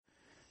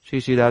Shri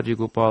Shri Raji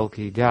Gopal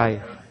ki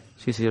jai.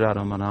 Shri Shri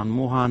Radha Manan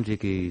Mohan ji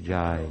ki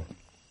jai.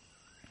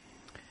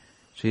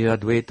 Shri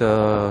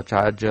Advaita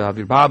Acharya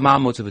Avirbhav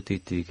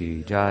Mahotsavatiti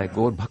ki jai.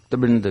 Gaur Bhakta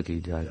Vrinda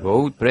ki jai.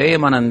 Gaur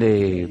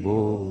Premanande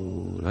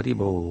Bol Hari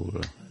Bol.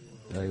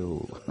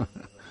 Jayo.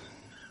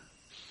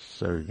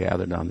 So we're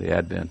gathered on the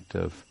advent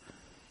of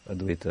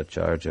Advaita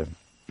Acharya.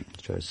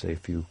 Try to say a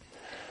few,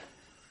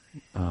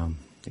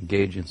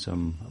 engage in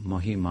some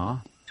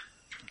mahima,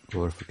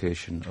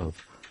 glorification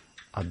of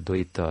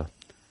Advaita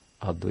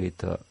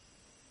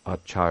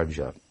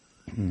Acharya.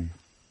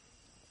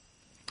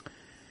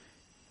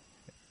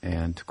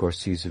 And of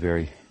course he's a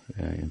very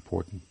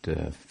important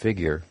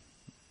figure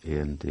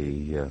in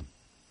the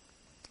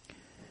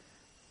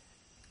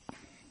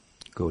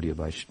Gaudiya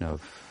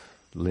Vaishnava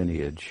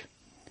lineage.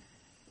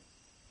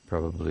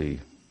 Probably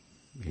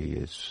he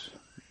is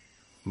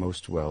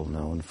most well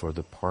known for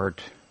the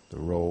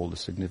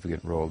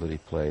significant role that he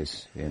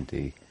plays in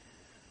the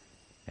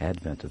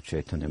advent of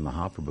Chaitanya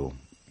Mahaprabhu.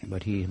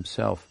 But he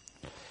himself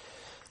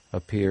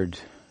appeared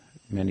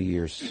many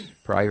years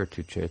prior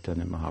to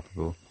Chaitanya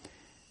Mahaprabhu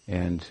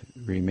and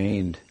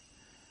remained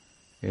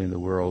in the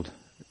world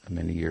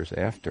many years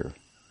after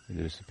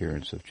the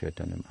disappearance of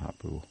Chaitanya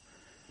Mahaprabhu.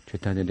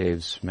 Chaitanya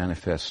Dev's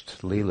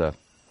manifest Leela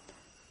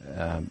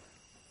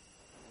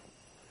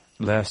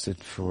lasted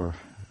for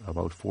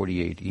about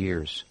 48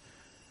 years,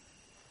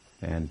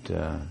 and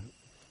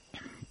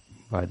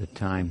by the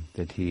time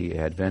that he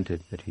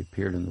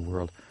appeared in the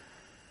world,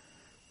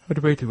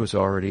 Advaita was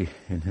already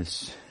in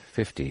his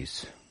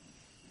 50s.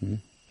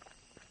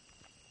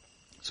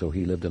 So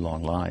he lived a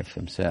long life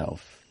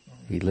himself.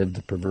 He lived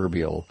the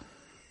proverbial,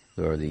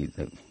 or the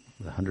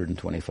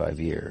 125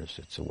 years.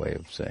 It's a way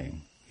of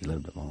saying he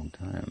lived a long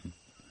time.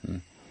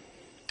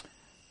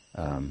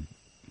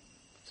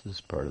 This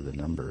is part of the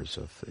numbers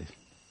of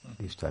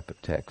these type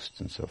of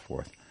texts and so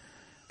forth.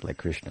 Like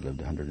Krishna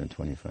lived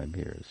 125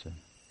 years.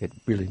 It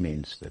really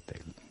means that they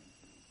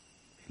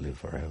live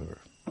forever.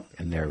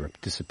 And their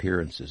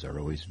disappearances are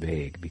always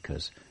vague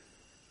because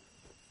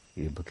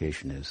the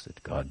implication is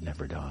that God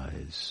never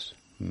dies.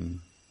 The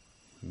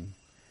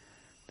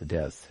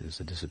death is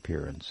a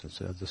disappearance. And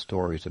so the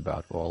stories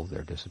about all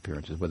their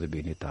disappearances, whether it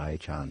be Nitai,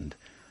 Chand,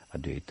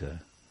 Advaita,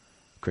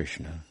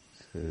 Krishna,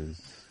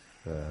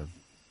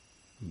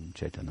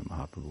 Chaitanya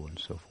Mahaprabhu, and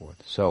so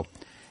forth. So,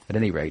 at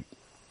any rate,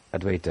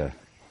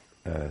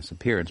 Advaita's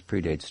appearance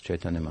predates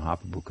Chaitanya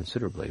Mahaprabhu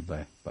considerably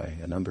by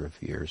a number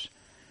of years.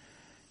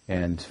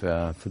 And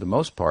for the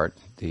most part,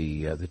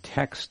 the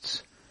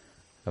texts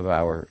of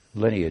our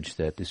lineage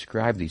that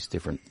describe these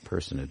different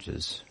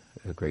personages,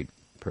 great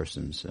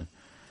persons,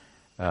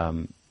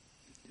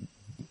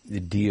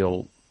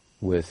 deal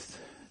with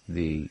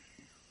the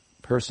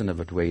person of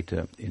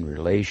Advaita in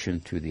relation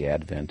to the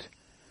advent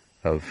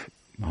of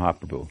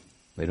Mahaprabhu.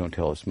 They don't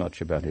tell us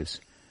much about his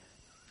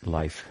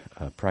life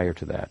prior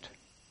to that.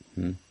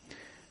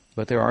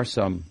 But there are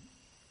some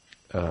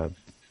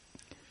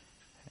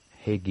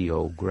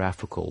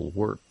hagiographical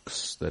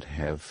works that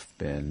have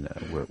been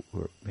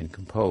been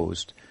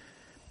composed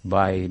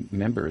by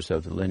members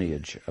of the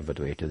lineage of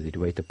Advaita, the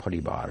Advaita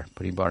Paribar.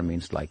 Paribar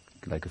means like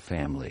a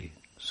family.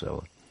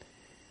 So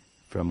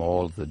from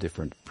all the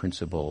different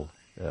principal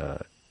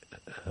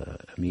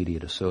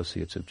immediate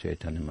associates of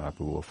Chaitanya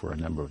Mahaprabhu, for a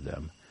number of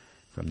them,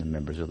 from the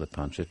members of the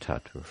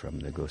Panchatattva, from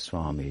the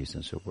Goswamis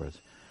and so forth,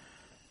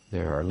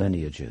 there are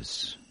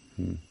lineages,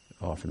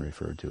 often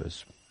referred to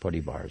as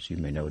Paribars. You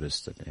may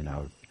notice that in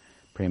our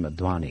Prema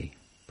Dhvani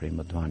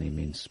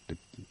means the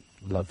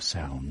love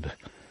sound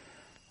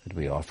that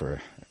we offer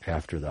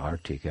after the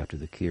Artik, after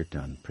the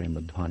Kirtan,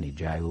 Prema Dhvani,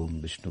 Jayum,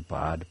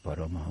 Vishnupad,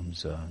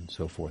 Paramahamsa, and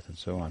so forth and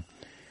so on.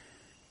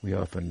 We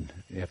often,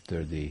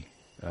 after the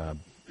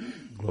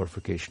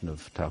glorification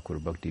of Thakur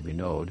Bhakti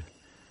Vinod,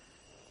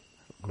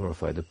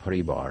 glorify the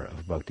Paribar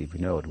of Bhakti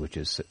Vinod, which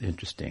is an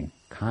interesting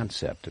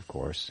concept, of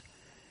course.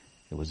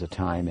 It was a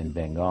time in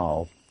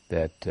Bengal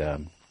that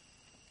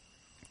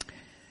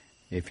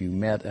if you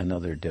met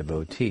another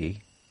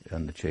devotee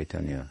in the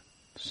Chaitanya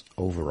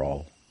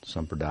overall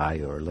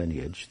sampradaya or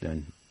lineage,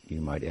 then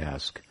you might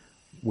ask,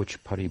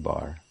 which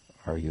Paribar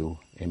are you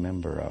a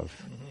member of?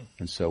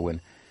 And so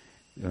when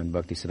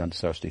Bhaktisiddhanta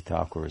Saraswati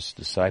Thakur's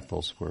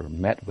disciples were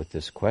met with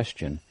this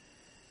question,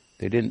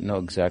 they didn't know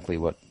exactly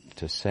what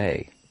to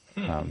say.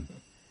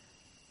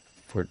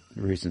 For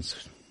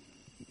reasons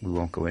we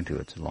won't go into,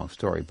 it's a long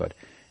story, but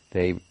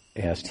they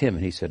asked him,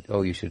 and he said,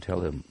 you should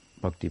tell him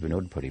Bhakti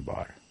Vinod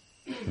Paribar.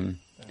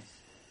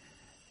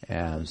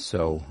 And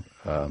so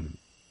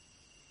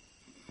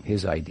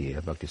his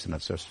idea,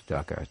 Bhaktisiddhanta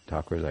Saraswati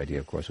Thakur's idea,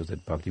 of course, was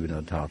that Bhakti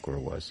Vinod Thakur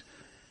was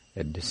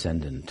a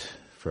descendant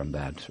from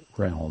that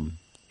realm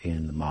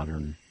in the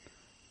modern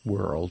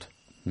world,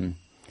 and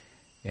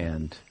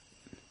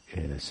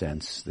in a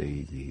sense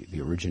the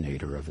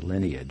originator of the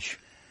lineage.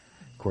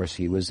 Of course,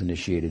 he was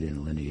initiated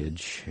in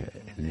lineage,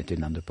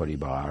 Nityananda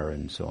Paribar,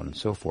 and so on and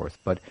so forth.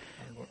 But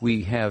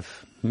we have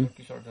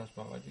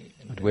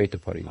Advaita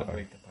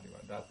Paribar.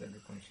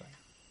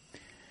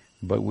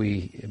 But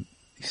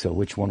so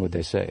which one would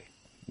they say?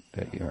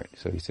 Right.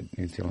 So he said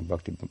he's telling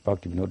Bhakti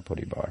Vinod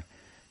Paribar.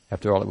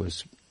 After all,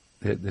 this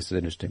is an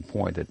interesting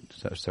point that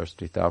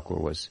Saraswati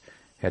Thakur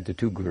had the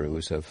two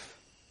gurus of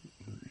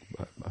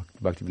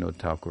Bhakti Vinod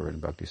Thakur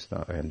and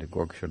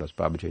Gorkishore Das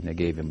Babaji, and they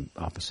gave him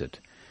opposite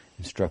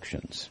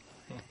instructions.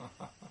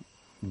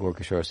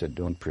 Gorkishore said,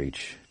 "Don't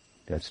preach.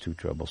 That's too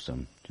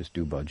troublesome. Just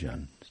do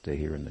bhajan. Stay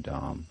here in the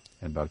Dham."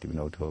 And Bhakti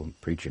Vinod told him,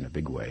 "Preach in a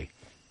big way."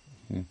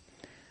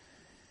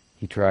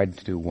 He tried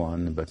to do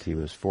one, but he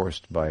was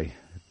forced by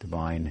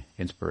divine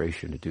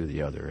inspiration to do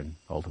the other, and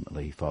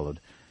ultimately he followed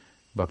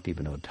Bhakti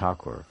Vinod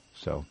Thakur.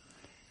 So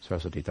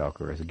Saraswati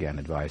Thakur has again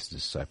advised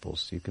his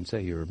disciples, you can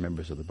say you're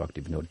members of the Bhakti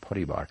Vinod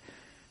Paribar.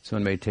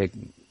 Someone may take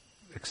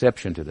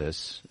exception to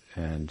this,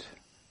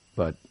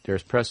 but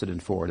there's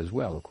precedent for it as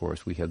well. Of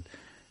course, we had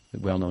the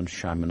well-known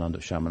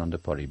Shamananda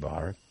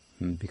Paribar,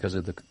 because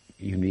of the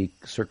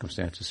unique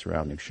circumstances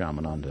surrounding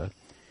Shamananda.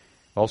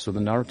 Also the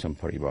Narottam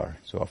Paribar,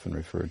 so often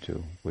referred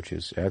to, which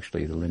is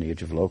actually the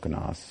lineage of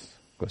Lokanath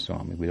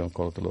Goswami. We don't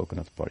call it the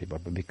Lokanath Paribar,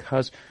 but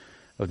because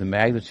of the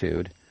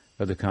magnitude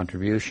of the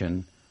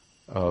contribution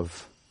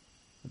of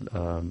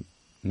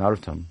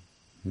Narottam,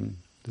 the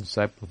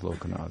disciple of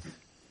Lokanath,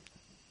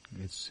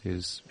 it's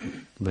his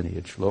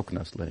lineage,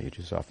 Lokanath's lineage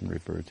is often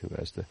referred to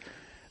as the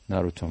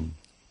Narottam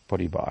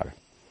Paribar.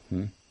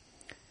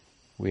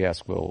 We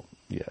ask,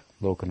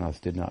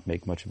 Lokanath did not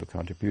make much of a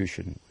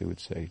contribution. We would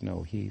say,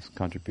 no, his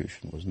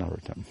contribution was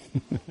Narottam.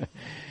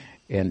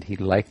 And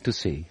he'd like to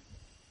see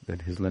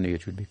that his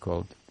lineage would be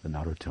called the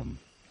Narottam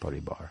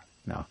Paribar.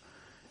 Now,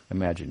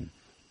 imagine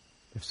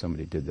if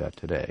somebody did that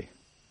today.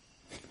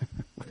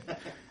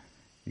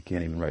 You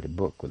can't even write a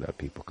book without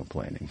people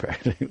complaining,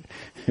 right?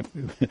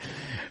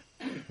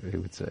 We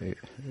would say,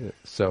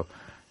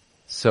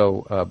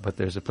 but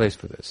there's a place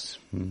for this.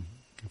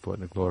 For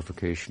the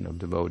glorification of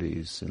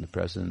devotees in the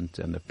present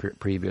and the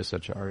previous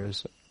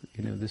acharyas,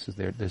 this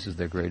is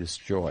their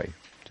greatest joy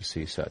to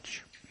see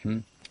such.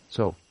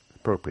 So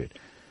appropriate.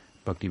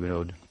 Bhakti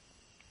Vinod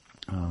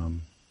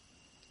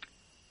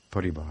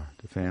Paribar,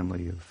 the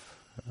family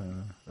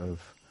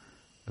of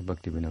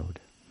Bhakti Vinod.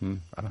 I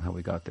don't know how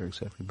we got there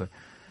exactly, but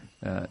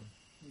in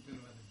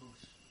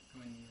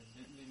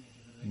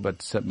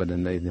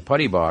the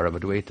Paribar of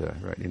Advaita,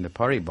 right? In the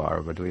Paribar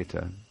of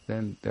Advaita,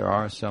 then there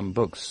are some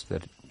books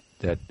that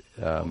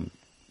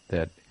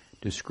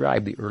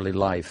describe the early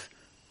life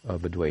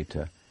of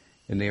Advaita,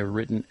 and they are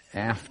written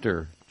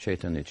after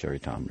Chaitanya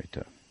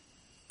Charitamrita.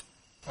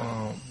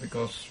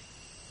 Because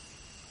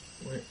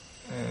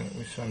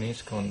we saw in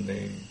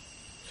ISKCON,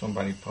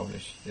 somebody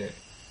published the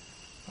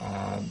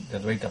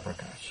Advaita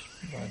Prakash,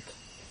 but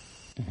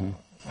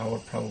our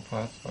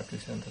Prabhupada,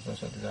 Bhaktisiddhanta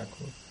Saraswati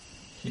Thakur,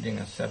 he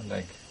didn't accept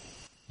something.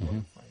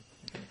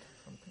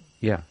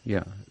 Yeah.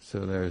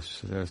 So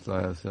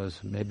there's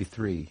maybe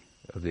three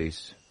of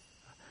these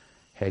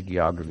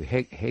hagiography.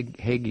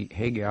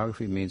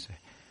 Hagiography means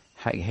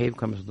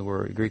comes from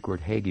the Greek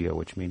word hagio,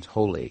 which means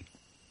holy.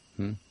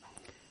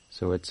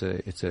 So it's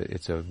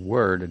a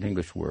word, an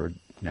English word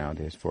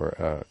nowadays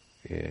for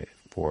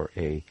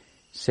a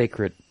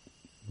sacred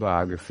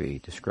biography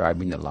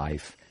describing the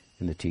life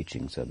and the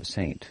teachings of a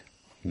saint.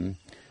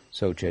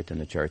 So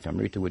Chaitanya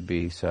Charitamrita would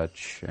be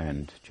such,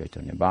 and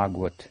Chaitanya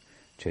Bhagavat,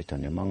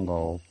 Chaitanya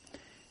Mangal,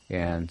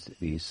 and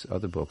these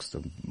other books,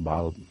 the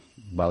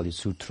Bali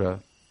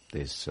Sutra,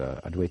 this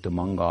Advaita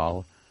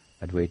Mangal,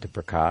 Advaita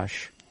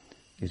Prakash.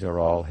 These are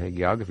all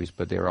hagiographies,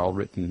 but they're all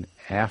written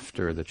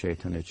after the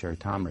Chaitanya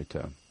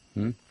Charitamrita.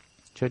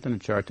 Chaitanya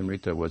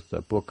Charitamrita was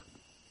the book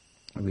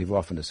we've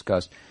often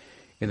discussed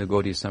in the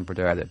Gaudiya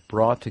Sampradaya that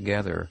brought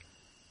together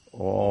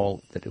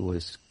all that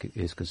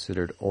is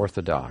considered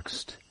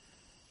orthodox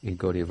in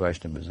Gaudiya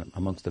Vaishnavism,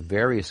 amongst the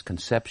various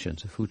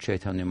conceptions of who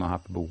Chaitanya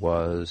Mahaprabhu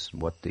was,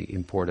 what the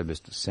import of his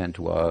descent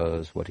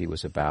was, what he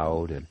was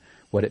about, and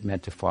what it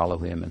meant to follow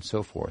him, and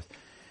so forth.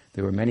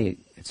 There were many,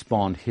 it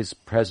spawned his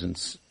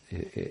presence,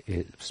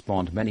 it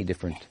spawned many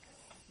different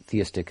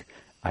theistic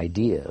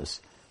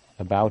ideas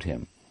about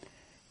him.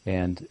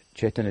 And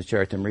Chaitanya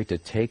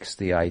Charitamrita takes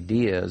the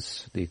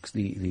ideas, the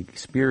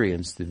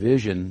experience, the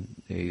vision,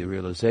 the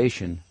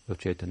realization of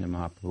Chaitanya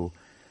Mahaprabhu,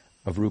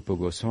 of Rupa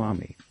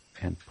Goswami,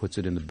 and puts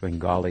it in the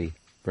Bengali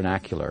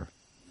vernacular,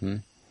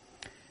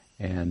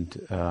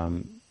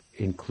 and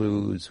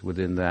includes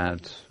within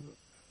that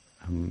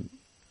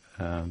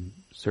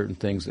certain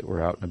things that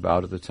were out and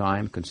about at the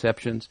time,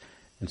 conceptions,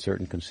 and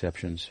certain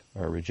conceptions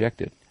are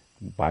rejected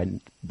by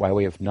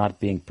way of not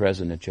being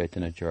present in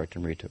Chaitanya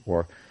Charitamrita,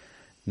 or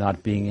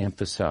not being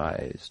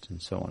emphasized, and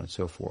so on and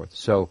so forth.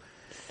 So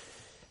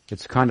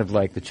it's kind of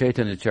like the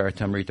Chaitanya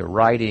Charitamrita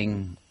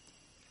writing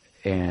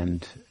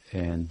and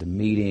the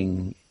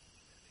meeting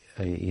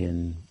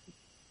in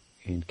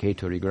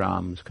Keturi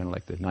Gram is kind of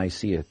like the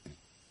Nicaea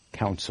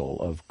Council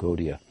of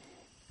Gaudiya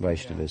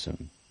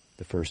Vaishnavism,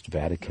 the First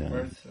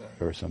Vatican,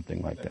 or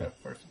something like that.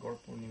 First Gaur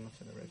Purnima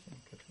celebration.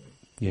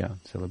 Yeah,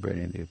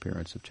 celebrating the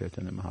appearance of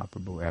Chaitanya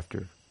Mahaprabhu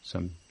after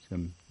some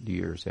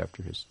years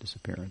after his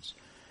disappearance.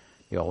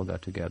 They all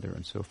got together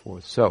and so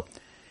forth. So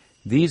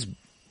these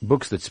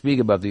books that speak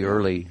about the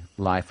early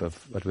life of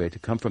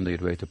Advaita come from the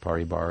Advaita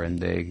Paribar, and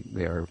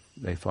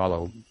they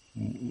follow.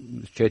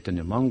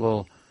 Chaitanya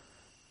Mangal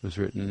was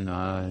written in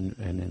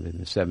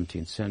the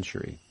 17th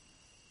century.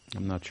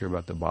 I'm not sure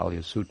about the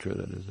Balya Sutra,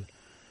 that is a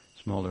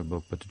smaller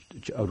book, but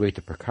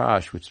Advaita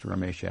Prakash, which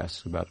Ramesh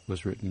asks about,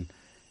 was written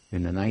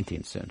in the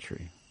 19th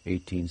century,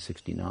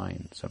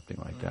 1869, something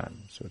like that.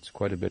 So it's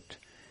quite a bit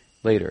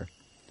later.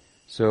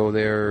 So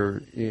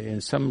there,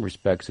 in some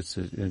respects, it's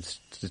an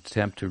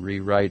attempt to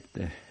rewrite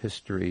the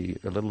history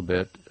a little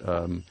bit,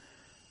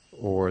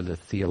 or the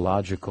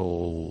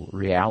theological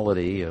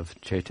reality of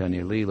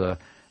Chaitanya Leela,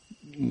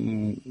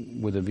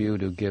 with a view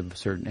to give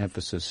certain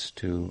emphasis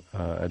to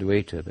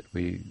Advaita that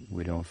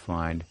we don't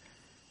find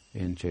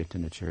in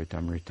Chaitanya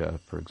Charitamrita,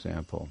 for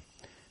example.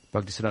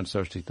 Bhaktisiddhanta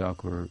Saraswati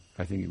Thakur,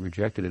 I think,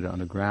 rejected it on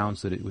the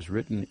grounds that it was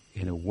written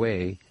in a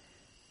way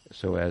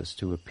so as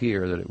to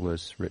appear that it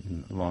was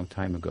written a long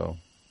time ago,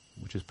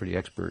 which is pretty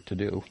expert to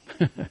do.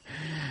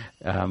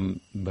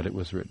 But it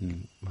was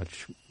written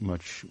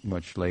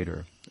much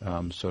later.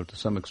 So to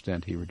some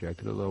extent he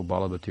rejected it, although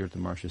Balabhatirtha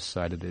Maharshi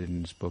cited it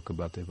in his book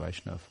about the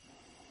Vaishnava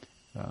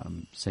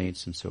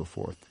saints and so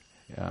forth.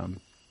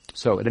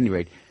 So at any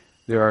rate,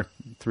 there are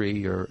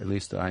three, or at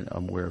least I'm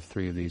aware of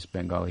three of these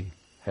Bengali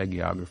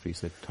hagiographies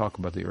that talk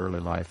about the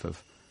early life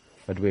of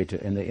Advaita,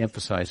 and they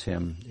emphasize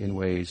him in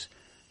ways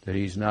that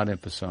he's not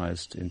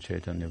emphasized in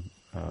Chaitanya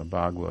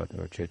Bhagavat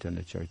or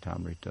Chaitanya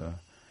Charitamrita.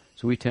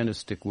 So we tend to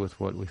stick with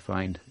what we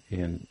find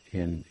in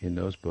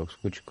those books,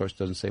 which of course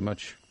doesn't say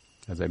much,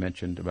 as I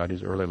mentioned, about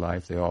his early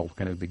life. They all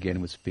kind of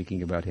begin with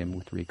speaking about him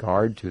with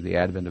regard to the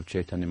advent of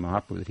Chaitanya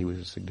Mahaprabhu, that he was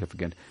a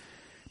significant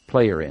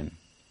player in.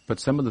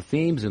 But some of the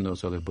themes in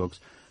those other books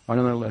are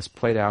nonetheless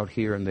played out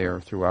here and there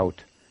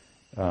throughout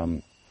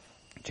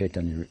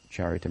Chaitanya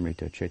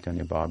Charitamrita,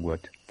 Chaitanya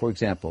Bhagavat. For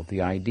example, the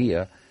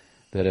idea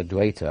that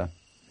Advaita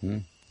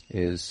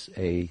is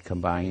a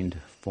combined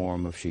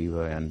form of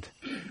Shiva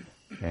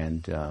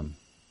and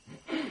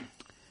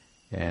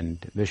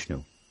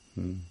Vishnu.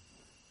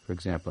 For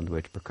example, in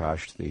Advaita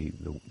Prakash,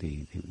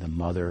 the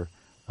mother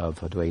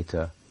of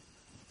Advaita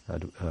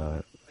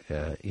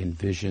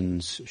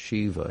envisions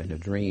Shiva in a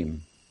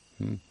dream,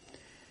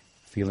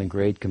 feeling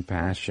great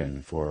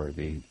compassion for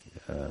the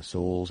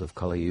souls of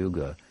Kali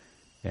Yuga,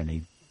 and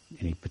he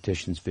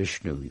petitions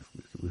Vishnu,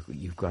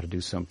 you've got to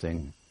do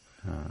something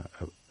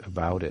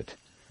about it.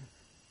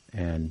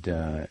 And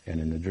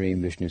in the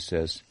dream, Vishnu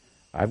says,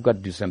 I've got to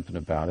do something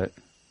about it.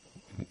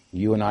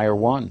 You and I are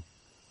one.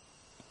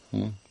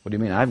 What do you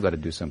mean, I've got to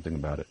do something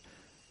about it?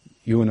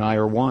 You and I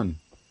are one.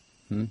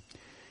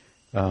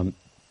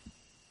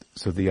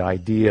 So the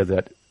idea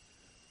that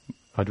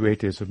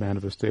Advaita is a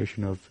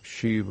manifestation of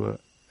Shiva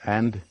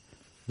and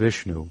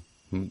Vishnu,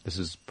 this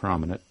is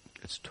prominent.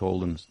 It's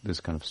told in this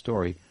kind of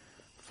story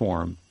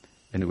form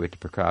in Advaita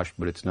Prakash,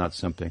 but it's not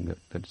something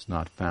that's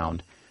not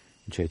found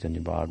in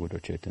Chaitanya Bhagavat or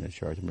Chaitanya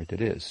Charitamrita.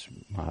 It is.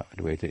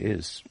 Advaita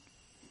is.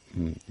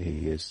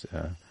 He is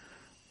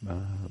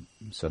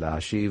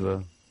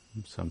Sadashiva,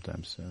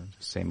 sometimes the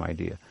same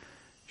idea.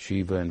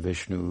 Shiva and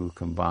Vishnu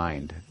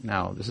combined.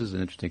 Now, this is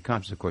an interesting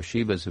concept. Of course,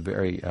 Shiva is a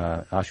very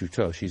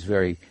Ashutosh. He's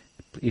very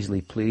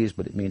easily pleased,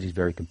 but it means he's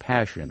very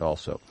compassionate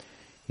also.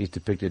 He's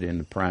depicted in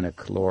the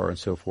Puranic lore and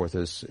so forth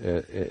as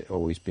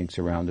always being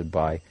surrounded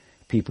by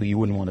people you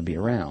wouldn't want to be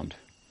around.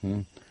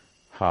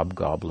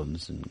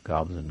 Hobgoblins and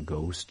goblins and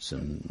ghosts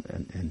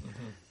and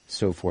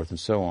so forth and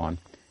so on.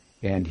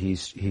 And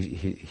he's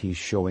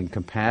showing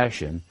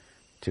compassion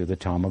to the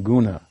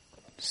Tamaguna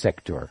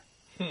sector.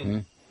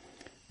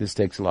 This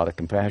takes a lot of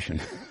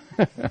compassion.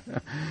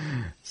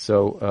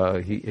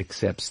 So he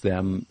accepts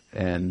them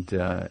and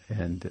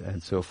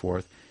so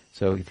forth.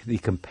 So the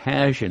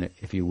compassion,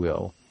 if you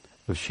will,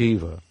 of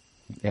Shiva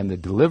and the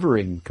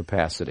delivering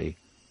capacity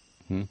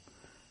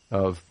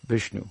of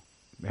Vishnu.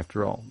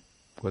 After all,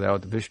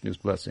 without Vishnu's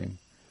blessing,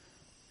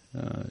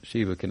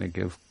 Shiva cannot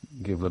give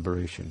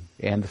liberation.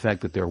 And the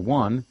fact that they're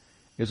one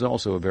is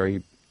also a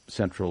very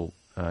central,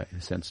 in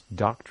a sense,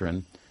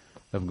 doctrine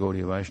of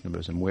Gaudiya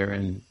Vaishnavism,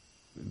 wherein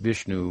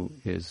Vishnu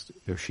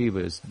or Shiva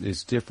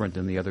is different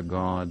than the other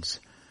gods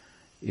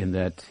in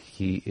that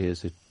he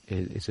is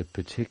a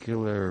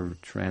particular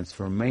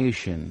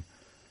transformation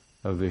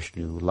of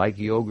Vishnu. Like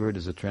yogurt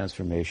is a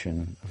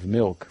transformation of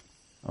milk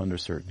under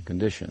certain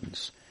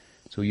conditions.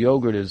 So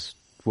yogurt is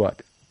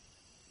what?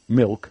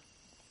 Milk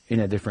in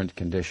a different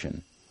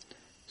condition.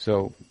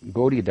 So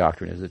Gaudiya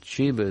doctrine is that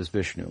Shiva is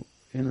Vishnu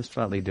in a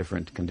slightly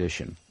different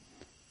condition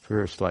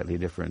for a slightly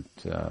different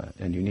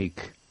and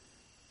unique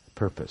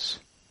purpose.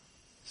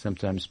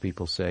 Sometimes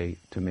people say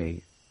to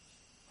me,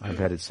 I've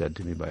had it said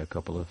to me by a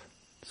couple of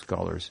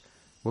scholars,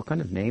 what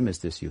kind of name is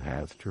this you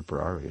have,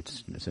 Tripurari?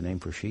 It's a name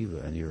for Shiva,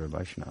 and you're a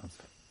Vaishnava.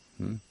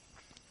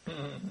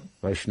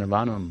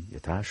 Vaishnavanam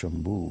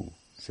yatashambhu,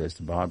 says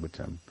the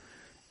Bhagavatam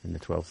in the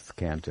 12th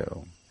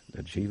canto,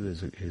 that Shiva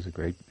is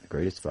the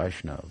greatest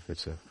Vaishnava.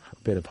 It's a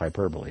bit of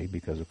hyperbole,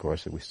 because of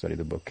course if we study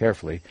the book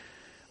carefully,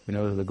 we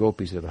know that the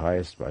gopis are the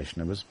highest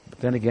Vaishnavas. But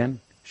then again,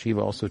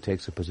 Shiva also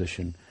takes a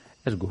position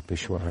as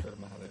Gopishwar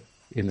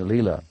in the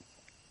Leela.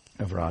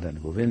 of Radha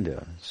and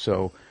Govinda.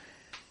 So,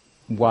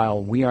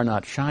 while we are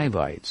not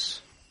Shaivites,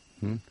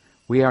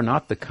 we are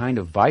not the kind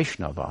of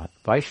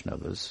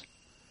Vaishnavas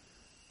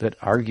that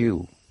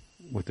argue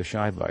with the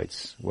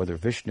Shaivites whether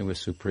Vishnu is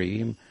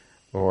supreme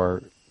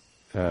or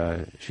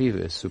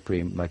Shiva is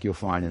supreme, like you'll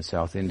find in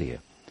South India.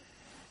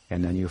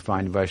 And then you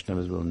find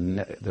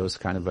Vaishnavas those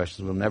kind of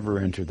Vaishnavas will never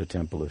enter the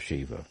temple of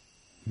Shiva.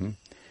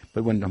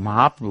 But when the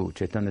Mahaprabhu,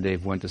 Chaitanya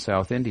Dev, went to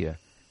South India,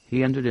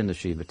 he entered in the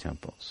Shiva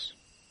temples.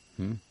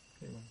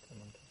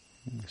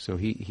 So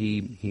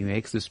he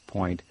makes this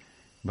point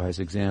by his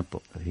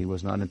example. He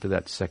was not into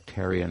that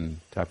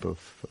sectarian type of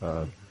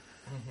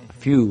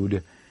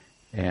feud,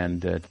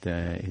 and that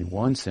in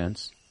one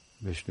sense,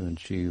 Vishnu and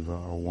Shiva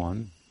are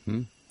one.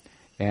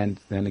 And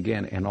then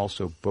again, and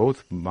also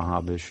both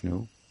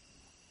Mahavishnu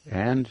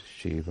and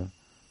Shiva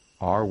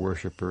are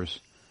worshippers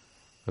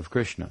of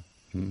Krishna.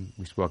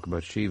 We spoke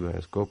about Shiva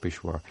as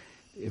Gopishwar.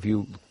 If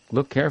you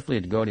look carefully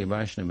at Gaudiya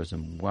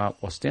Vaishnavism, while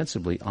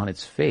ostensibly on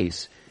its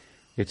face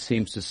it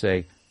seems to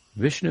say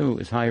Vishnu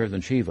is higher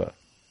than Shiva.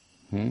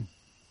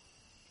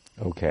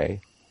 Okay.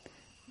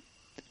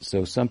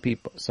 So some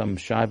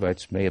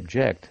Shaivites may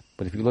object,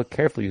 but if you look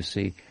carefully, you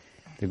see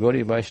the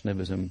Gaudiya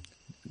Vaishnavism,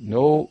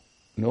 no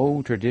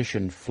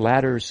tradition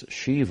flatters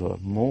Shiva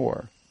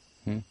more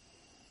than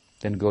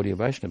Gaudiya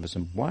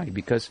Vaishnavism. Why?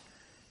 Because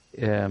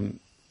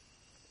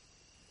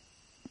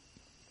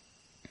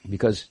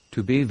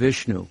to be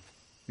Vishnu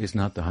is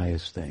not the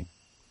highest thing.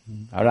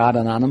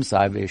 Aradhananam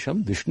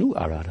saivesham Vishnu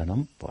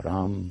aradhanam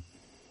param.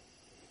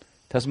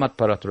 Tasmat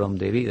parataram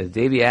Devi. The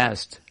Devi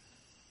asked,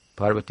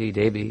 Parvati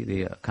Devi,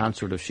 the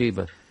consort of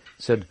Shiva,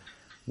 said,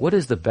 what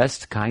is the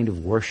best kind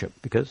of worship?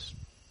 Because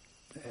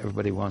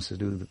everybody wants to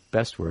do the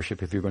best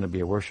worship if you're going to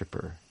be a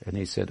worshipper. And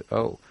he said,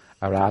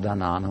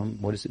 Aradhananam,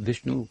 what is it?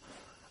 Vishnu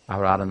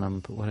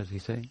aradhanam, what does he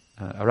say?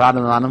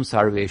 Aradhananam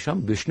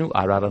sarvesham Vishnu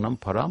aradhanam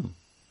param.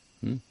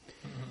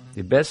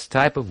 The best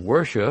type of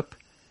worship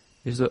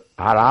is the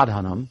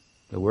aradhanam.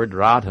 The word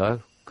radha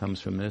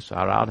comes from this,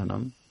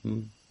 aradhanam.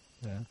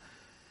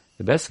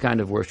 The best kind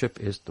of worship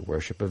is the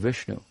worship of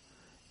Vishnu.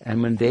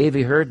 And when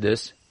Devi heard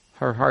this,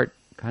 her heart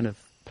kind of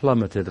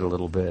plummeted a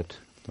little bit.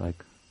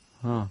 Like,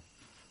 I'm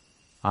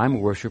a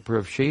worshipper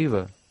of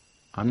Shiva.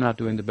 I'm not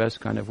doing the best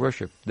kind of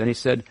worship. Then he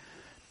said,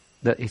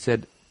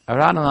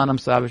 Aradhananam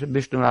savisham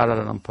Vishnu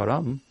aradhanam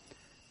param.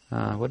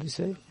 What did he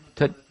say?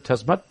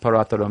 Tasmat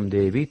parataram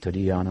Devi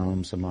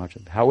tadiyanam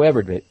samacham.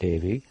 However,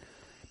 Devi,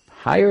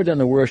 higher than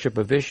the worship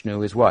of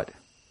Vishnu is what?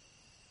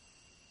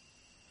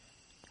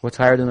 What's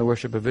higher than the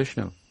worship of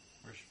Vishnu?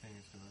 Worshipping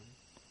his devotee.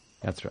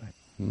 That's right.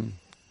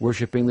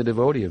 Worshipping the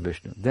devotee of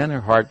Vishnu. Then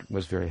her heart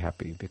was very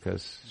happy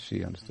because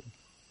she understood.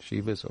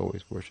 Shiva is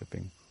always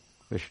worshipping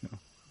Vishnu.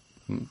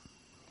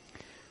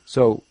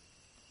 So,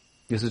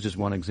 this is just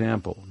one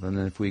example. And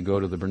then if we go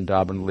to the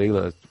Vrindavan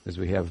Leela, as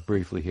we have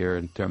briefly here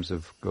in terms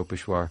of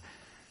Gopishwar,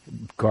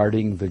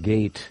 guarding the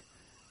gate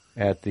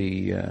at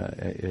the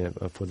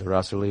for the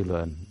Rasa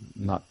Leela and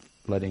not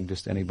letting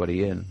just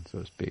anybody in, so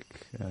to speak.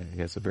 He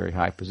has a very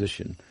high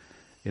position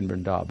in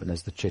Vrindavan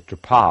as the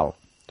Chitrapal,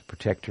 the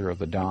protector of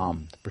the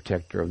Dham, the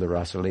protector of the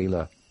Rasa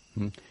Leela.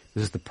 This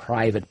is the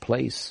private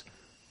place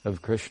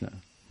of Krishna.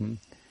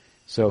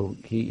 So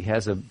he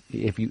has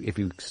if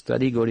you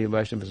study Gaudiya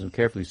Vaishnavism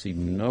carefully, you see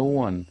no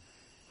one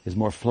is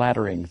more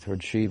flattering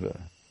towards Shiva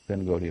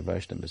than Gaudiya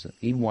Vaishnavism,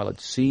 even while it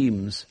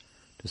seems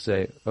to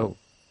say,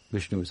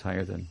 Vishnu is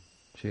higher than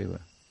Shiva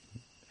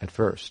at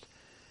first.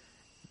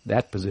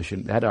 That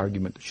position, that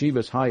argument, Shiva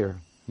is higher,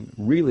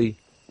 really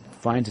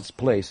finds its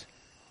place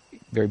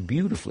very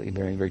beautifully,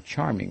 very, very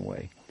charming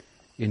way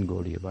in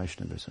Gaudiya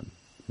Vaishnavism.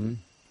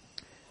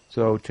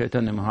 So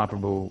Chaitanya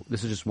Mahaprabhu,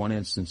 this is just one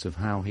instance of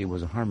how he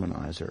was a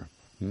harmonizer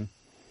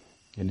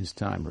in his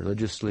time,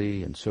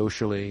 religiously and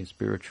socially,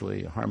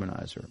 spiritually, a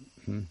harmonizer.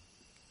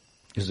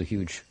 This is a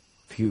huge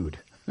feud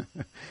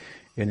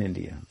in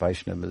India,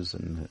 Vaishnavas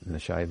and the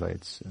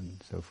Shaivites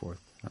and so forth.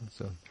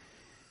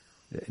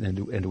 And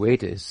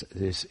Advaita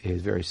is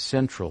very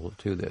central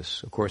to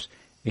this. Of course,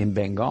 in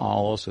Bengal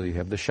also you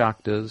have the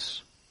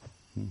Shaktas,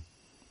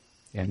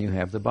 and you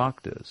have the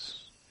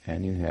Bhaktas,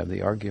 and you have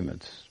the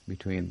arguments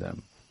between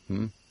them.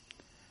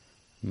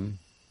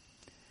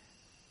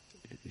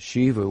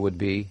 Shiva would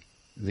be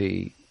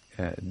the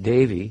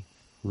Devi,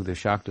 who the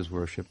Shaktas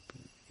worship,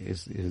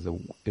 is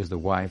the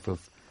wife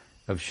of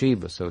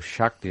Shiva. So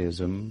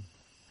Shaktism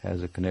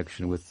has a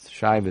connection with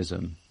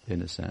Shaivism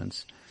in a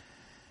sense.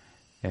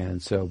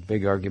 And so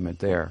big argument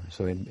there.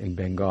 So in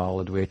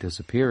Bengal, Advaita is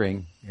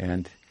appearing,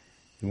 and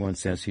in one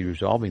sense he's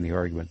resolving the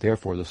argument.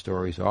 Therefore the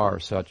stories are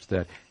such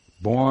that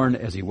born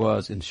as he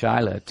was in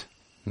Shailet,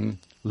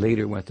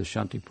 later went to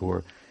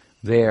Shantipur.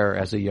 There,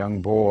 as a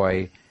young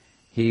boy,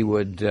 he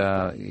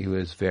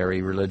was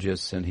very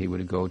religious, and he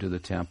would go to the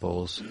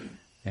temples,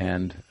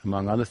 and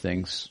among other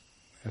things,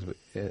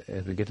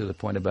 as we get to the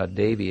point about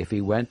Devi, if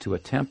he went to a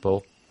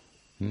temple,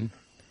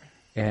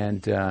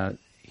 and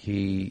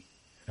he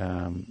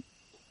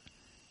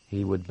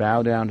would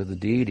bow down to the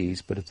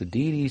deities, but if the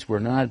deities were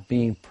not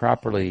being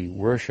properly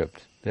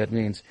worshipped, that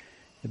means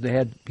They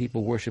had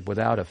people worship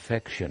without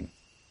affection.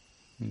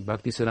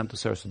 Bhaktisiddhanta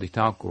Saraswati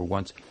Thakur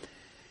once,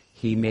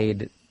 he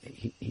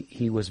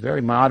was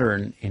very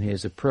modern in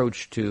his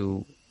approach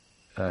to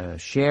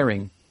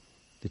sharing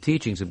the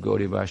teachings of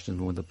Gaudiya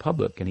Vaishnavism with the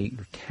public, and he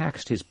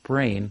taxed his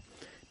brain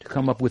to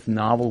come up with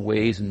novel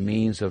ways and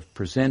means of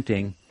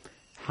presenting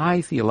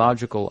high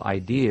theological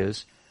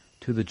ideas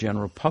to the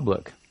general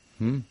public.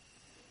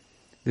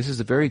 This is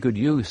a very good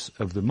use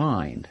of the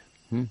mind,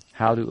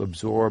 how to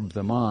absorb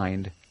the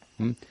mind.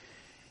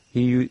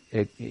 He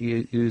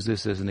used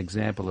this as an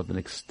example of an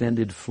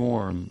extended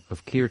form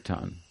of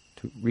kirtan,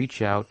 to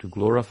reach out, to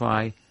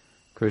glorify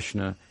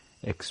Krishna,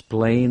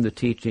 explain the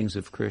teachings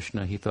of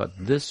Krishna. He thought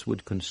this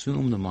would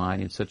consume the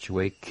mind in such a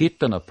way,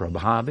 kirtana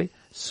prabhave,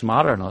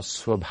 smarana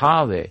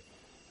swabhave.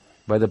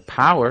 By the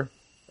power,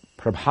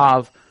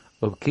 prabhav,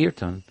 of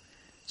kirtan,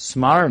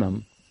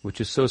 smaranam, which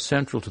is so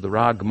central to the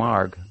rag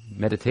marg,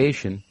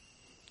 meditation,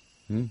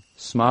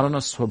 smarana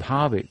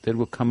swabhave, that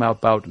will come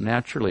about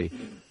naturally,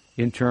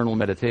 internal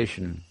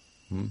meditation,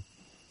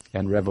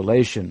 and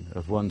revelation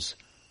of one's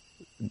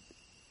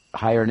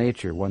higher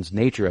nature, one's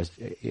nature as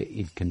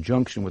in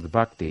conjunction with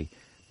bhakti,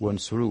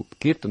 one's swarup.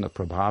 Kirtana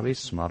prabhavi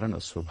smarana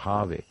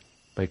swabhave.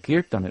 By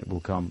kirtan it will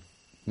come.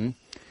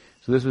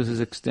 So this was his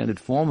extended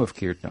form of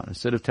kirtan.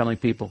 Instead of telling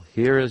people,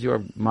 here is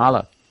your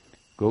mala,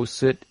 go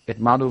sit at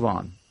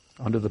Madhuvan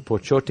under the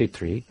pochote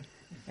tree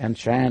and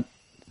chant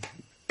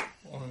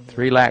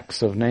 3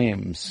 lakhs of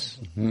names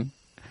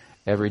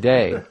every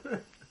day.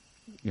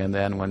 And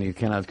then when you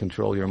cannot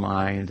control your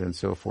mind and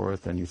so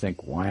forth, and you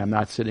think, why I'm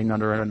not sitting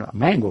under a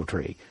mango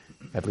tree?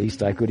 At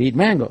least I could eat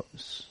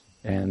mangoes,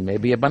 and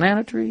maybe a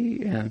banana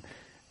tree, and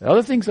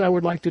other things I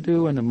would like to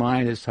do, and the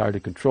mind is hard to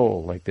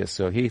control like this.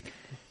 So he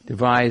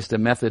devised a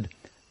method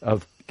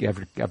of,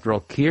 after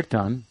all,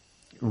 kirtan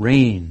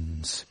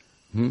reigns.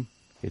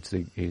 It's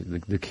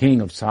the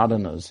king of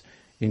sadhanas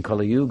in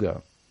Kali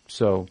Yuga.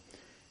 So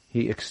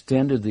he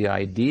extended the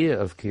idea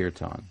of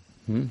kirtan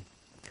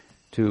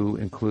to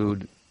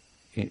include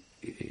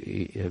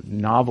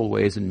novel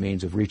ways and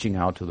means of reaching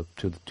out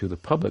to the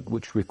public,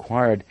 which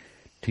required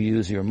to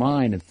use your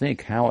mind and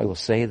think how I will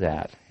say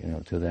that,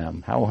 to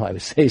them. How will I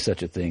say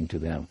such a thing to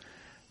them?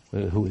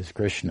 Who is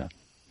Krishna?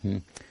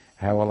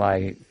 How will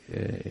I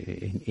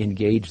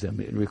engage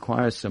them? It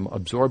requires some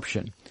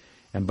absorption,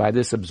 and by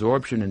this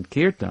absorption in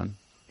kirtan,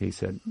 he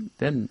said,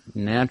 then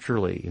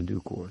naturally, in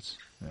due course,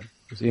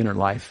 his inner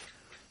life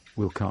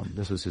will come.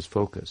 This was his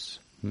focus.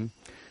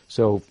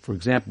 So, for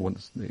example,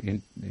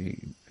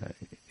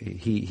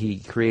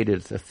 he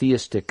created a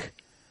theistic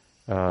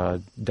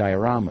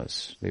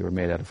dioramas. They were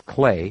made out of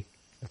clay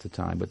at the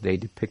time, but they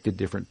depicted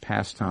different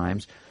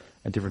pastimes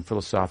and different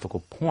philosophical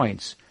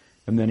points.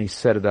 And then he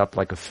set it up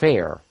like a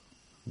fair,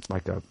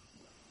 like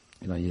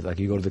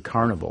you go to the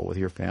carnival with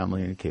your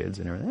family and kids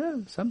and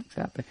everything. Something's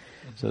happening.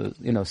 So,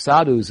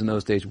 sadhus in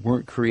those days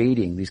weren't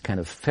creating these kind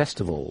of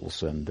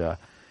festivals, and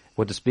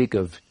what to speak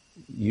of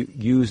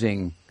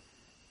using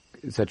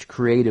such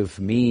creative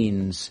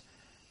means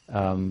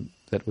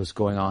that was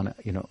going on,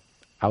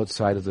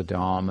 outside of the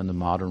Dham and the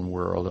modern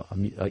world,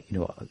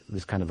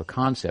 this kind of a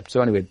concept.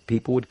 So anyway,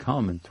 people would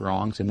come in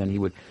throngs, and then he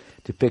would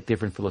depict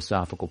different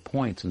philosophical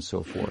points and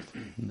so forth.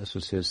 And this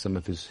was some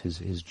of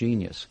his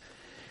genius.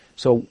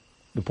 So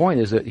the point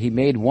is that he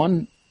made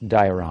one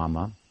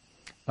diorama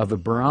of a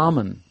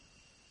Brahmin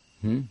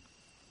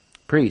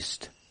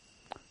priest.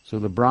 So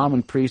the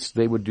Brahmin priests,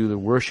 they would do the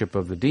worship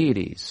of the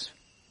deities.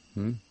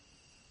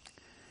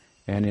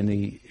 And in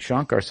the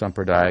Shankar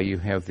Sampradaya, you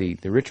have the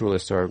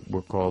ritualists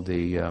were called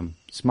the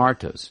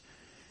Smartas.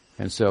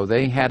 And so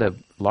they had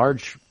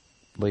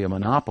largely a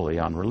monopoly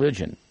on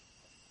religion.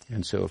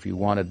 And so if you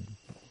wanted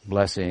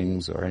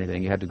blessings or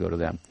anything, you had to go to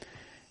them.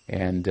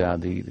 And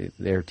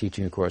their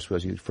teaching, of course,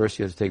 was you had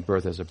to take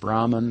birth as a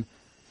Brahmin,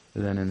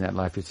 and then in that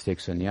life you had to take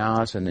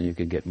sannyas, and then you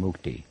could get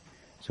mukti.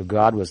 So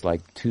God was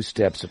like 2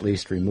 steps at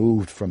least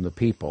removed from the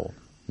people.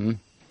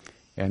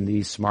 And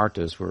these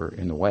smartas were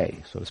in the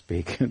way, so to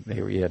speak.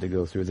 You had to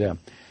go through them.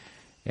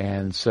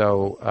 And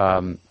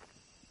so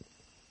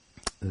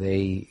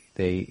they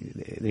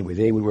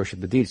would worship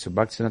the deities. So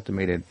Bhaktisiddhanta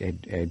made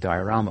a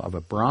diorama of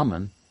a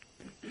Brahmin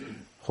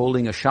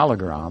holding a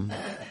shalagram,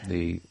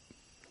 the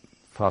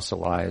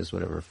fossilized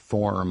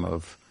form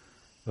of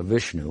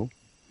Vishnu,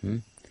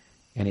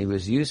 and he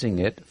was using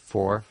it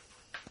for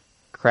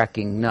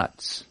cracking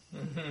nuts.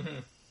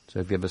 So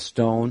if you have a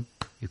stone,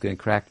 you can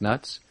crack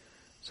nuts.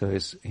 So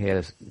he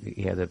had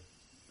a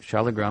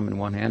shalagram in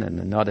one hand and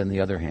a nut in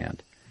the other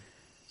hand.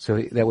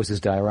 So that was his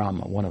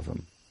diorama, one of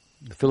them.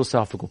 The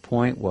philosophical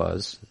point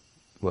was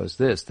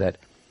this, that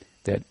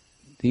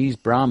these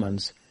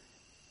Brahmins,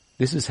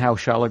 this is how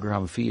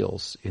shalagram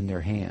feels in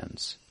their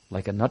hands,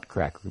 like a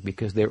nutcracker,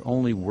 because they're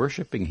only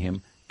worshipping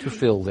him to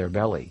fill their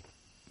belly.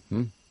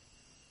 ¿Me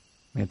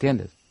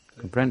entiendes?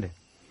 Comprende?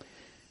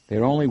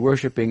 They're only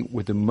worshipping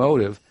with the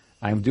motive,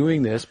 I'm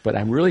doing this, but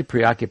I'm really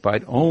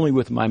preoccupied only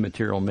with my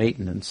material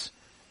maintenance.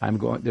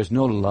 There's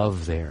no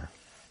love there.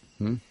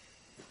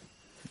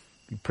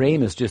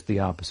 Prema is just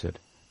the opposite.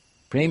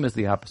 Prema is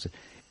the opposite.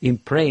 In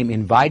prem,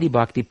 in Vaidhi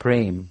Bhakti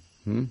prem,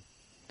 in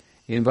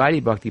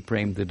Vaidhi Bhakti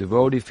prem, the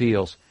devotee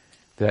feels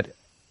that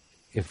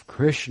if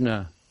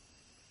Krishna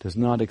does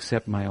not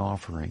accept my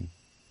offering,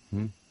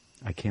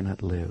 I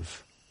cannot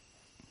live.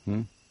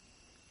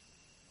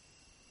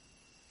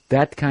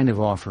 That kind of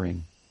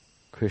offering,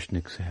 Krishna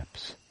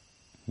accepts.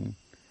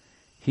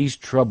 He's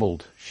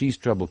troubled. She's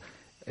troubled.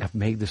 I've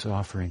made this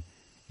offering.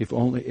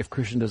 If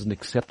Krishna doesn't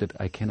accept it,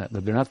 I cannot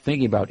live. They're not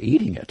thinking about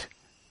eating it,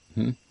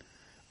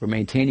 or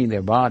maintaining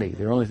their body.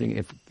 They're only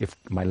thinking, if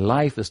my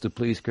life is to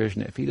please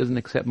Krishna, if he doesn't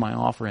accept my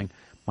offering,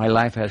 my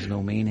life has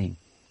no meaning.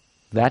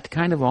 That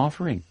kind of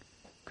offering,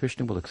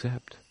 Krishna will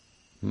accept.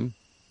 So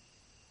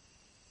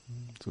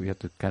we have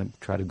to kind of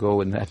try to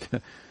go in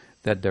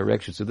that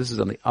direction. So this is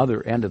on the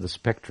other end of the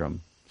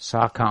spectrum.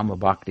 Sakama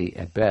bhakti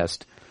at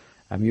best.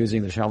 I'm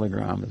using the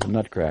shalagram as a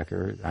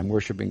nutcracker. I'm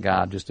worshiping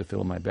God just to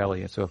fill my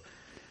belly. And so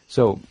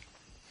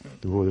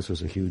this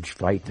was a huge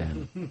fight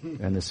then.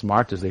 And the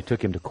Smartas, they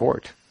took him to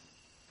court.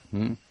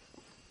 And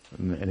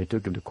they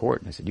took him to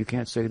court. And they said, you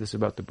can't say this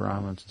about the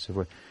Brahmins and so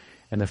forth.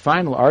 And the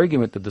final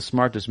argument that the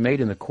Smartas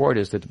made in the court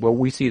is that, well,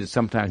 we see that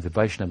sometimes the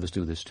Vaishnavas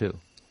do this too.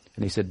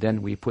 And he said,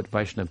 then we put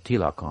Vaishnav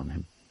tilak on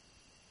him,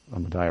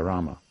 on the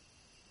diorama.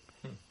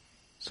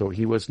 So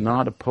he was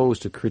not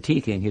opposed to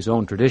critiquing his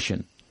own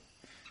tradition.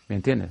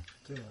 Entiende?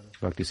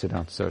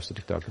 Bhaktisiddhanta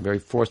Saraswati Thakur. Very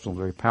forceful,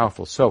 very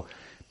powerful. So,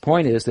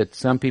 point is that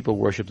some people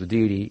worship the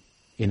deity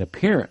in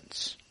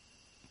appearance.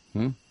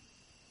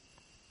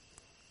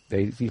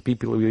 They see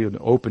people who even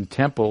open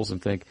temples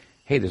and think,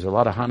 hey, there's a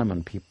lot of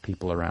Hanuman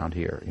people around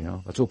here,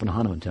 let's open a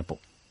Hanuman temple.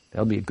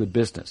 That'll be a good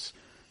business.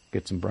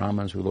 Get some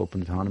Brahmins who'll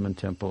open the Hanuman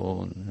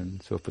temple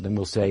and so forth. Then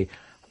we'll say,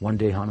 one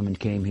day Hanuman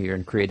came here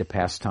and created a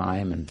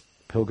pastime, and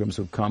pilgrims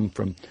would come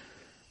from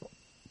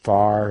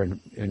far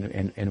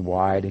and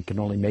wide and can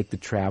only make the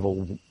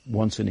travel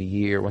once in a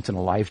year, once in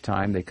a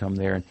lifetime. They come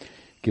there and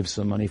give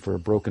some money for a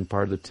broken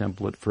part of the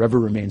temple. It forever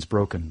remains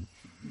broken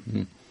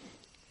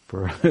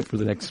for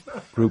the next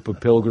group of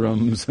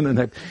pilgrims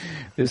and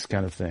this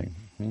kind of thing.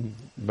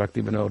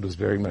 Bhakti Vinod was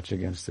very much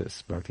against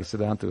this. Bhakti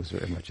Siddhanta was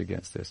very much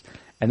against this.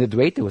 And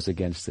Advaita was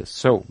against this.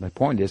 So my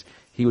point is,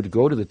 he would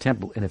go to the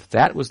temple, and if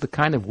that was the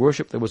kind of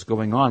worship that was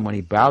going on, when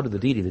he bowed to the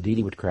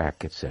deity would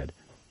crack, it said.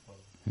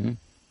 The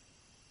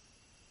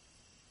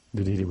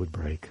deity would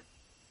break.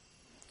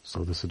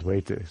 So this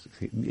Advaita,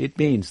 it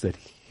means that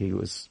he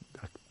was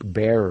a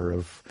bearer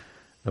of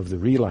the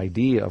real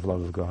idea of love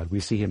of God.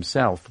 We see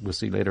himself, we'll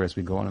see later as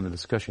we go on in the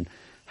discussion,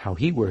 how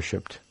he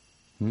worshipped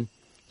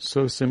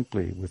so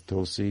simply with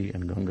Tulsi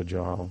and Ganga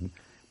Jal,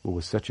 but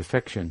with such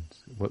affection.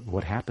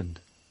 What happened?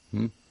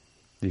 The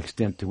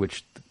extent to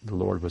which the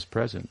Lord was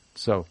present.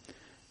 So,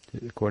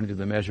 according to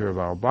the measure of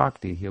our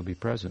bhakti, he'll be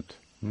present.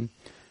 So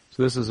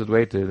this is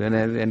Advaita.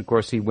 And of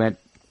course he went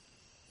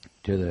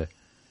to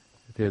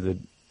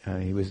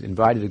he was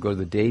invited to go to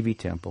the Devi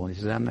temple, and he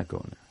says, I'm not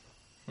going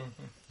there.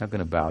 Not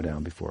going to bow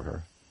down before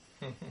her.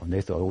 And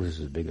they thought, this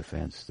is a big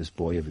offense. This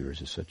boy of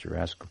yours is such a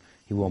rascal.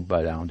 He won't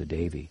bow down to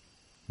Devi.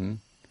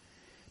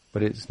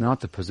 But it's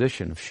not the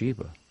position of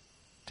Shiva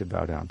to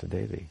bow down to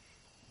Devi.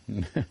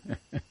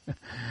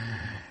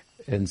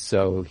 And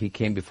so he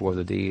came before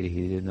the deity,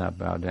 he did not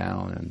bow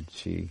down, and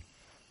she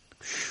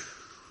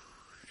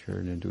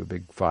turned into a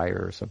big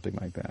fire or something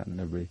like that, and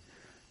everybody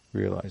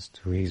realized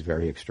he's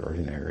very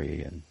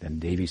extraordinary. And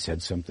Devi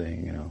said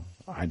something,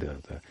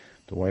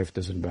 the wife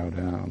doesn't bow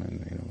down,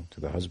 and to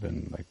the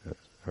husband,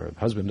 or the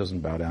husband doesn't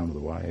bow down to the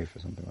wife, or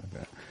something like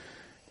that.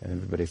 And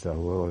everybody thought,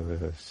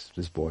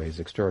 this boy is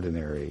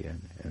extraordinary,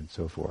 and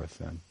so forth.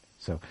 And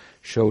so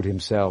showed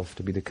himself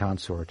to be the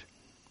consort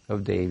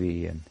of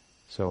Devi, and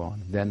so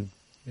on. Then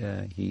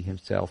he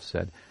himself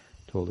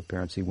told the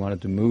parents he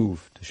wanted to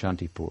move to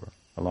Shantipur,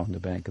 along the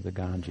bank of the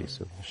Ganges.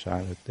 So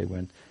Shailat, they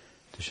went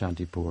to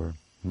Shantipur.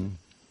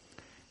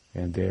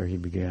 And there he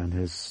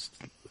began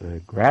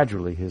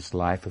gradually his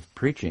life of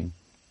preaching,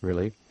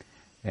 really.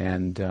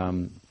 And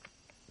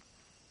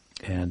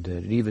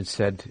it even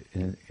said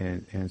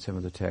in some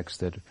of the texts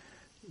that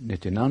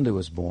Nityananda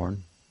was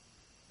born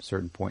at a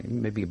certain point,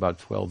 maybe about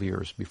 12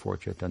 years before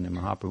Chaitanya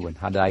Mahaprabhu, when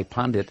Hadai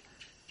Pandit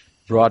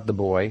brought the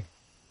boy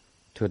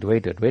to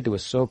Advaita. Advaita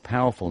was so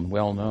powerful and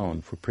well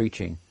known for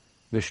preaching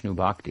Vishnu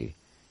Bhakti.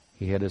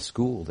 He had a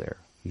school there.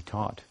 He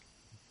taught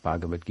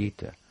Bhagavad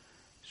Gita,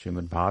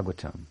 Srimad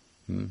Bhagavatam.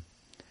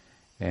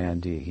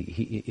 And it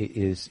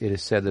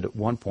is said that at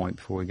one point,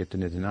 before we get to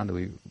Nityananda,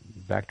 we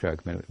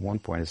backtrack a minute. At one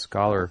point, a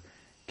scholar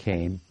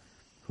came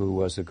who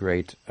was a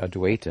great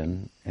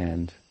Advaitin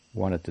and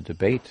wanted to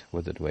debate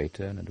with Advaita,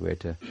 and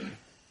Advaita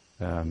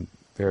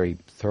very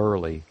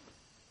thoroughly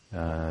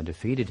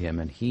defeated him.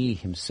 And he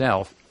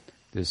himself,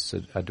 this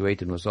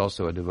Advaitin, was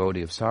also a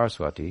devotee of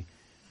Saraswati,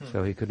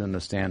 so he couldn't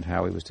understand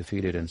how he was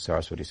defeated. And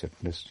Saraswati said,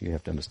 you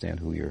have to understand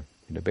who you're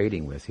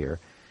debating with here.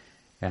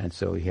 And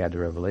so he had the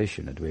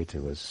revelation.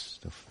 Advaita was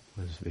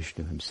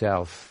Vishnu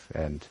himself,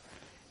 and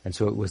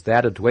so it was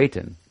that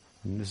Advaitin,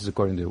 and this is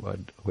according to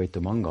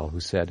Advaita Mangal, who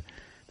said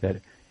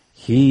that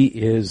he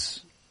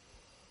is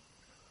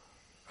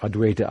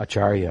Advaita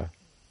Acharya.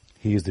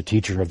 He is the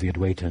teacher of the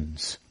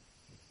Advaitins.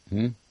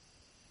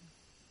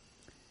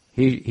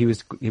 He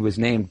was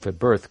named for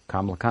birth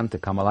Kamalakanta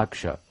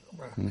Kamalaksha,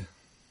 Right.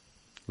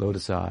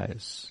 Lotus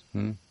eyes.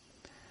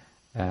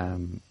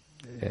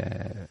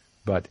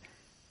 But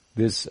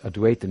this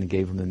Advaitin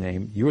gave him the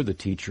name, you're the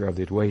teacher of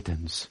the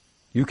Advaitins.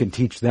 You can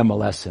teach them a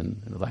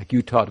lesson, like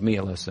you taught me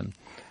a lesson.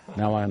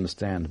 Now I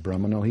understand.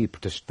 Brahmano hi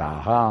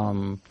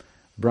pratishtaham.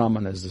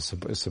 Brahman is the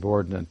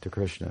subordinate to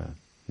Krishna.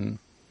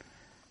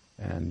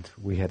 And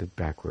we had it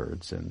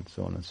backwards, and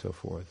so on and so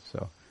forth.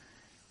 So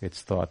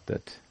it's thought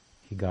that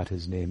he got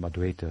his name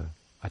Advaita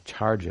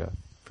Acharya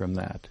from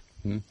that.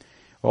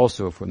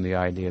 Also from the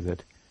idea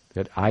that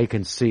I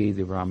can see,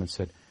 the Brahman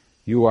said,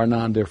 you are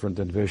non-different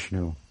than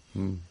Vishnu.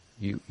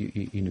 You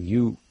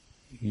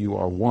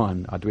are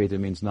one. Advaita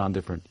means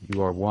non-different.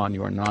 You are one.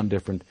 You are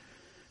non-different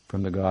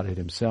from the Godhead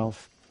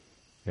Himself,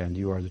 and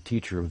you are the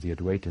teacher of the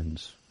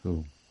Advaitins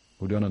who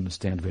don't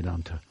understand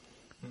Vedanta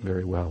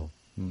very well.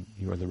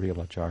 You are the real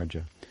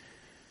Acharya.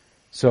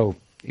 So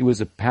he was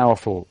a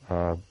powerful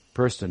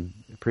person,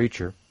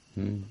 preacher,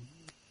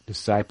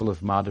 disciple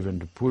of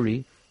Madhavendra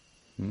Puri.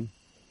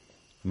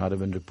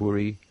 Madhavendra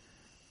Puri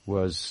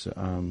was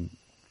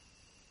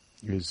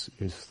is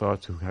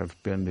thought to have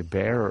been the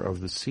bearer of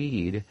the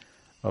seed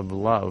of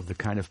love, the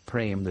kind of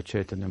prem that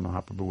Chaitanya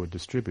Mahaprabhu would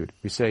distribute.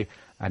 We say,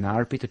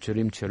 anarpita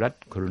charim charat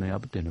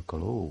karunayabdena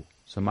kalo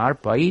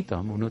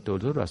samarpaitam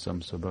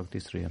unutodurasam sabhakti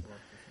sriyam.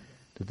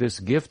 That this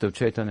gift of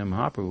Chaitanya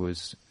Mahaprabhu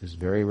is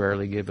very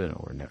rarely given,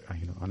 or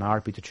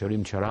anarpita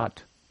charim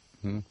charat.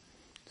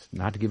 It's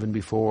not given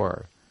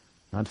before,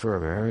 not for a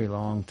very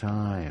long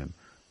time,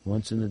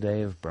 once in the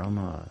day of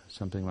Brahma,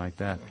 something like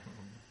that.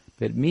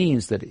 It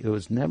means that it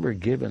was never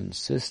given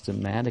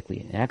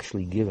systematically,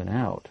 actually given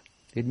out.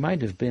 It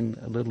might have been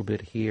a little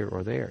bit here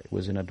or there. It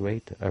was in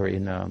Advaita, or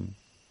in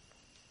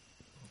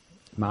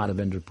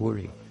Madhavendra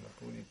Puri.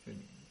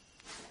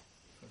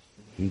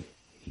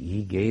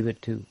 He gave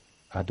it to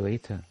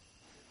Advaita.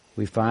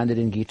 We find it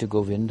in Gita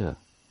Govinda,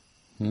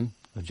 of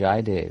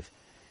Jayadev.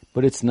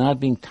 But it's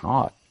not being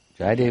taught.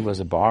 Jayadev was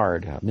a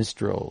bard, a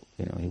minstrel.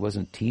 He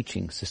wasn't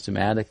teaching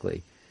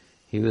systematically.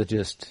 He was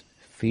just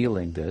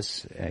feeling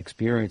this,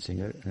 experiencing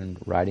it, and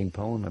writing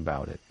poem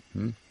about it.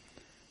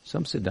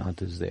 Some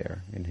Siddhanta is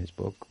there in his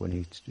book when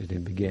he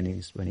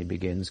begins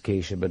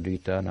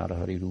Keshabadrita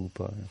Narahari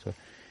Rupa. So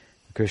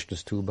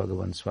Krishna's tu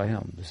Bhagavan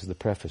Swayam. This is the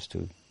preface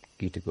to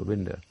Gita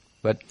Govinda.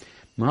 But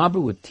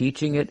Mahaprabhu was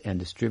teaching it and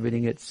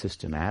distributing it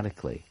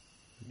systematically,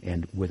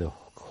 and with a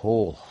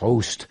whole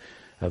host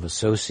of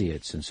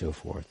associates and so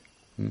forth.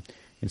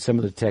 In some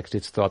of the texts,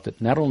 it's thought that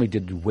not only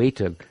did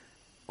Advaita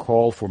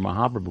call for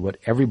Mahaprabhu, but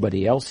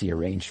everybody else he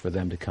arranged for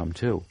them to come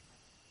too.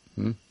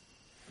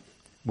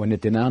 When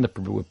Nityananda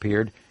Prabhu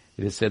appeared,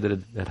 it is said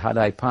that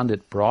Hadai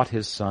Pandit brought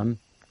his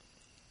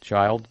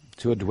child,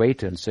 to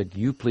Advaita and said,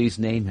 you please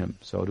name him.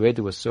 So Advaita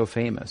was so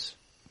famous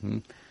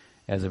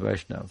as a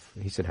Vaishnava.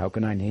 He said, how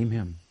can I name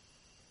him?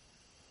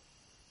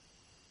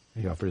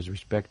 He offered his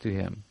respect to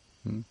him,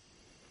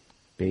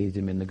 bathed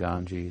him in the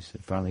Ganges,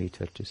 and finally he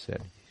touched his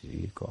head.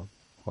 He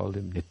called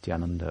him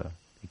Nityananda,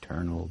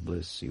 eternal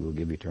bliss. He will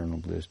give eternal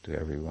bliss to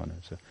everyone.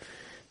 So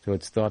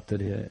it's thought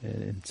that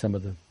in some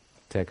of the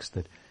texts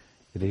that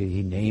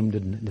he named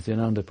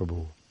Nityananda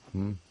Prabhu.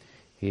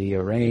 He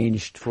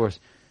arranged for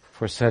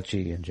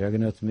Sachi and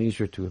Jagannath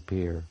Mishra to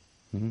appear.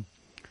 Of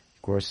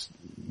course,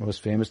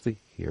 most famously,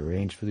 he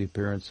arranged for the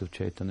appearance of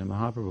Chaitanya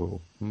Mahaprabhu.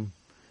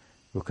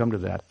 We'll come to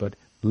that. But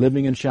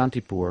living in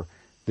Shantipur,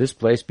 this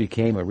place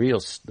became the real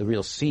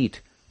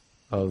seat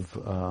of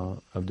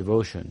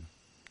devotion.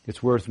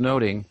 It's worth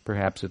noting,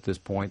 perhaps at this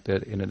point,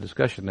 that in a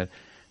discussion that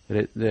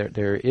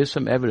there is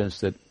some evidence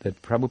that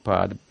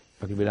Prabhupada,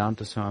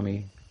 Bhaktivedanta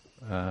Swami,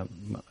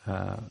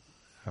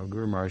 our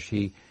Guru Maharaj,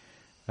 he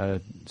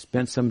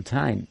spent some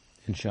time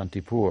in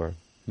Shantipur,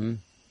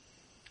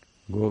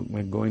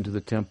 going to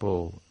the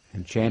temple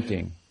and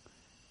chanting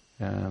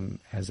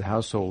as a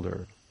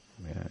householder.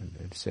 And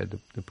it said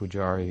the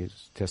pujari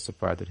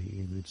testified that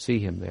he would see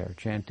him there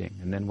chanting.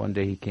 And then one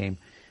day he came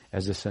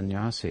as a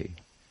sannyasi.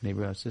 And he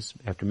realized this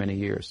after many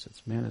years.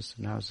 Now he's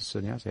a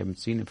sannyasi. I haven't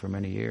seen him for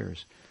many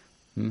years.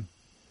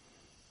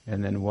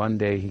 And then one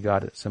day he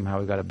got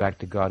it back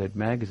to Godhead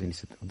magazine. He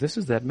said, this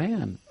is that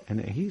man,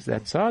 and he's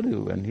that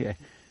sadhu. And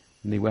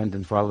he went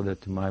and followed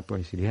it to Mayapur.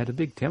 He said he had a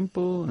big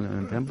temple,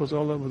 and temples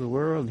all over the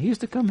world. And he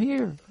used to come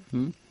here,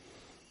 and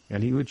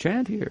he would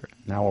chant here.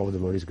 Now all the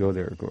devotees go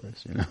there, of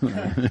course.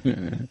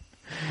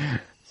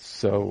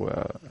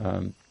 So,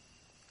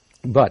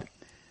 but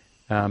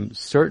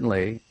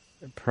certainly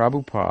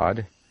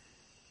Prabhupada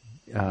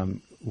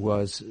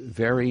was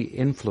very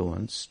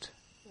influenced.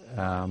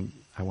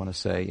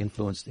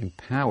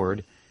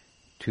 Empowered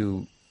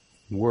to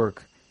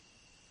work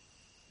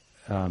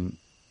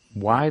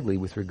widely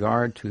with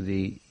regard to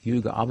the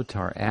Yuga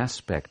Avatar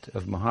aspect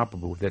of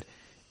Mahaprabhu that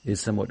is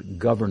somewhat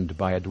governed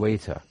by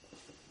Advaita.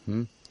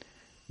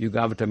 Yuga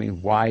Avatar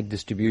means wide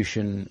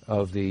distribution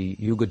of the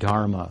Yuga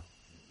Dharma.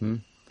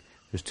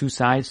 There's two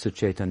sides to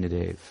Chaitanya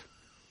Dev.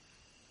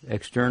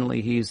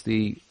 Externally, he's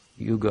the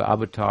Yuga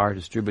Avatar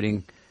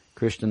distributing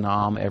Krishna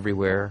Nam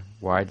everywhere,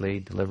 widely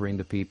delivering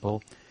the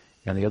people.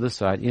 And the other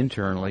side,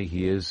 internally,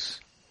 he is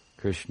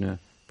Krishna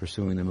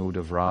pursuing the mood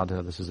of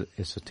Radha. This is an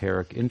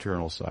esoteric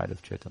internal side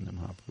of Chaitanya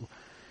Mahaprabhu.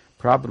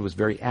 Prabhupada was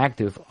very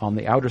active on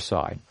the outer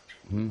side.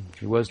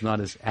 He was not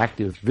as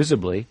active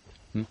visibly.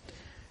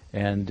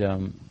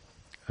 And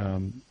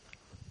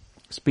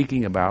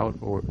speaking about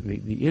or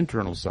the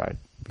internal side.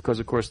 Because,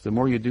 of course, the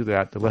more you do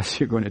that, the less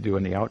you're going to do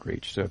in the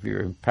outreach. So if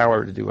you're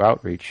empowered to do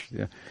outreach,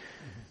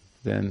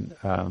 then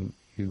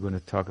you're going to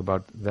talk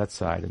about that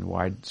side and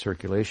wide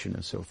circulation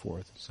and so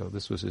forth. So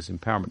this was his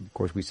empowerment. Of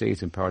course, we say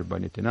he's empowered by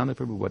Nityananda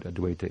Prabhu, but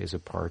Advaita is a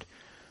part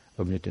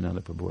of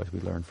Nityananda Prabhu, as we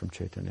learn from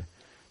Chaitanya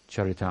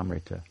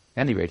Charitamrita. At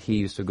any rate, he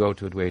used to go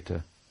to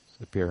Advaita,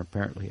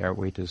 apparently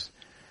Advaita's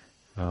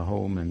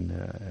home in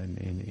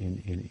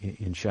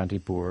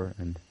Shantipur,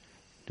 and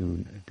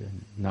do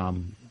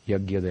Nam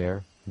Yagya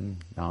there,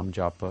 Nam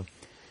Japa,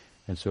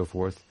 and so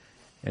forth.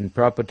 And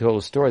Prabhupada told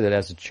a story that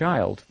as a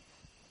child,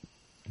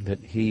 that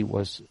he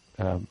was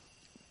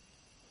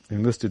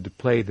enlisted to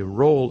play the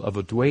role of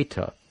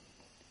Advaita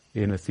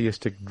in a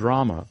theistic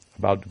drama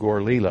about Gaur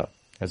Leela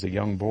as a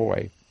young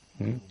boy.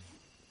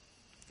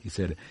 He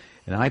said,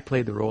 and I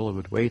played the role of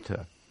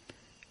Advaita,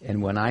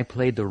 and when I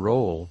played the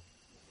role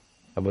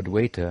of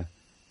Advaita,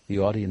 the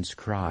audience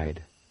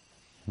cried.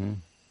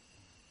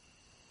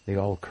 They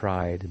all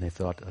cried, and they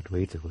thought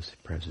Advaita was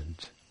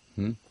present.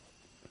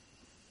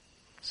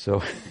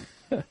 So,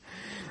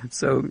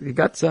 so he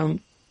got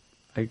some,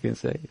 I can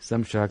say,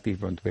 some Shakti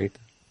from Advaita,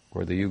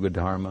 or the Yuga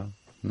Dharma,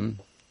 and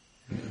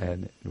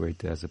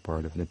Advaita as a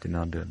part of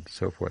Nityananda and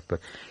so forth. But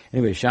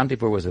anyway,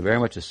 Shantipur was very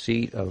much a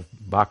seat of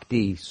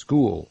Bhakti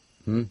school,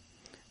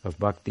 of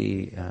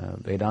Bhakti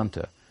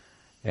Vedanta,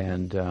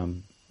 and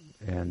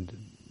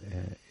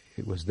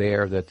it was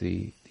there that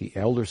the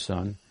elder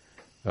son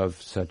of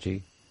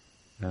Sachi,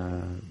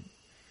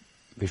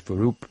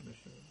 Vishwarup,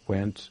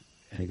 went,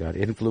 and he got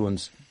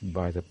influenced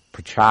by the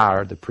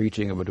prachar, the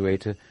preaching of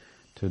Advaita,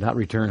 to not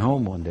return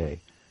home one day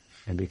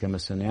and become a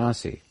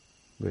sannyasi,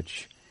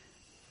 which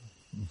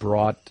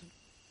brought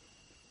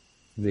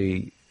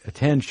the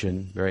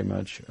attention very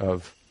much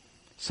of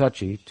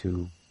Sachi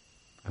to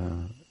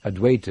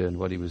Advaita and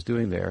what he was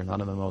doing there,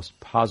 not in the most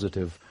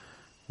positive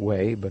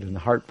way, but in a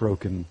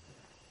heartbroken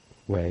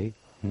way.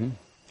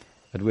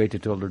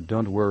 Advaita told her,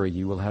 "Don't worry,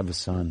 you will have a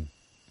son."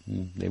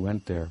 They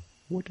went there.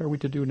 What are we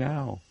to do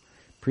now?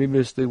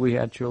 Previously, we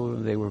had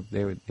children.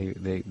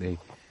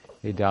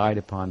 They died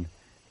upon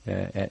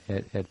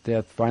at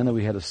death. Finally,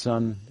 we had a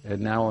son,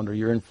 and now under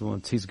your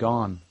influence, he's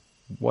gone.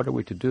 What are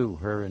we to do?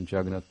 Her and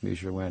Jagannath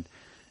Mishra went.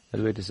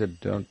 Advaita said,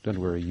 "Don't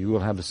worry, you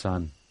will have a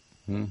son."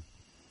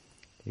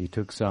 He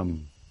took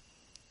some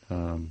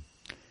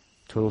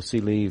tulsi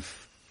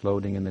leaf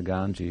floating in the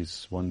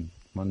Ganges. One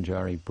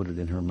manjari put it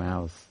in her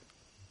mouth.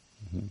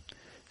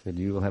 Said,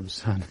 "You will have a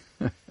son."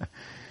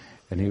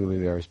 And he will be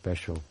very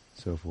special,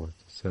 so forth.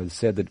 So it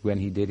said that when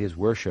he did his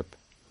worship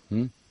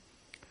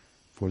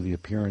for the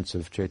appearance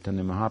of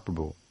Chaitanya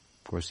Mahaprabhu,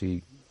 of course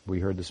we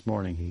heard this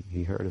morning,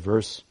 he heard a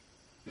verse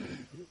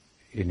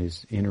in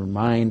his inner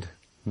mind.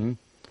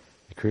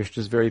 Krishna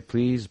is very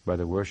pleased by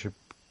the worship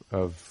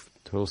of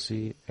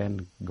Tulsi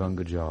and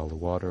Ganga Jal, the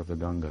water of the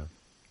Ganga.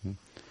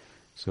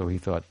 So he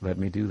thought, let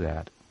me do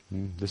that.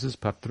 This is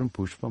Patram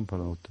Pushpam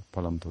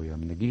Palam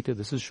Toyam. In the Gita,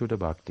 this is Shuddha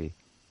Bhakti.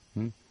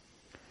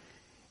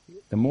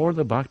 The more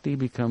the bhakti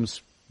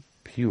becomes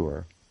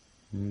pure,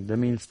 that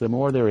means the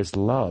more there is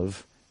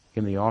love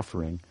in the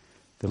offering,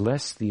 the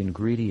less the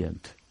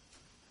ingredient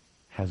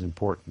has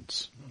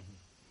importance.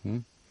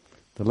 The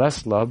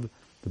less love,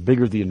 the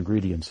bigger the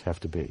ingredients have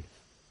to be.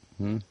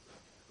 Do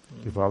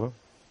you follow?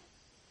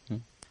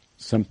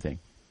 Something.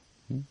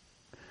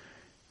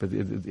 But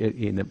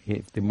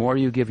the more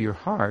you give your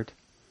heart,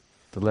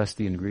 the less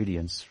the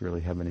ingredients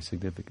really have any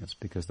significance,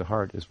 because the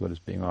heart is what is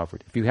being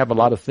offered. If you have a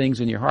lot of things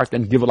in your heart,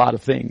 then give a lot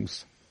of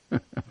things.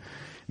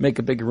 Make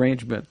a big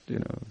arrangement,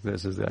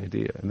 this is the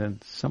idea. And then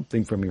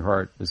something from your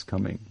heart is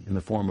coming in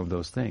the form of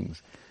those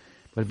things.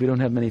 But if you don't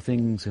have many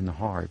things in the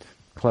heart,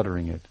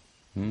 cluttering it,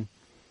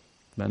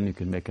 then you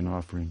can make an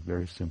offering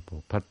very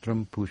simple.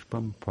 Patram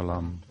pushpam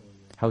phalam.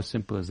 How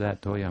simple is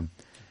that, Toyam?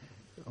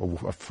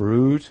 A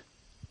fruit?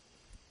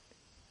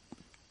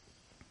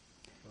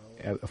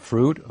 A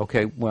fruit?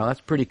 Okay, well,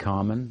 that's pretty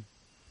common,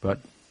 but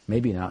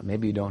maybe not.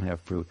 Maybe you don't have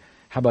fruit.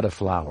 How about a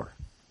flower?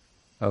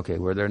 Okay,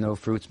 where there are no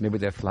fruits, maybe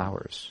there are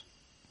flowers.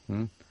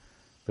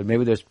 But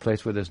maybe there's a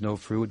place where there's no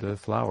fruit, there's a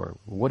flower.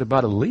 What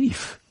about a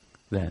leaf,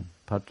 then?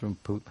 Patram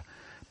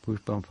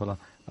pushpam phalam.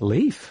 A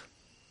leaf?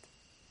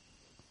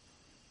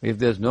 If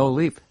there's no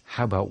leaf,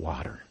 how about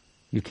water?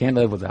 You can't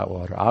live without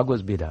water.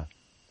 Aguas vida.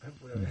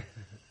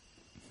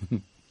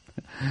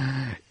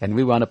 And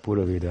we want to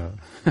pura vida.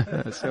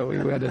 So we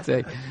want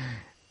to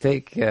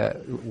take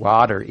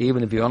water.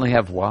 Even if you only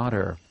have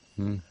water,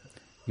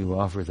 you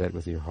offer that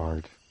with your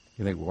heart.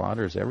 You think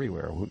water is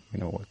everywhere.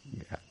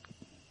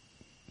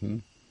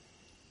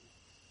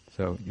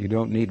 So you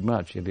don't need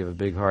much if you have a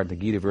big heart. The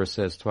Gita verse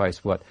says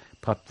twice what?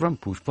 Patram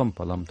pushpam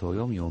palam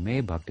toyom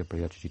yome bhakti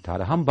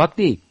prayachitara ham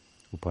bhakti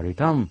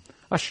uparitam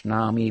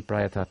ashnami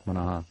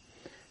prayatatmana.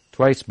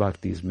 Twice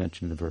bhakti is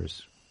mentioned in the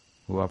verse.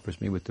 Who offers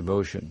me with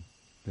devotion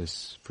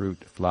this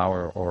fruit,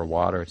 flower, or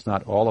water. It's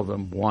not all of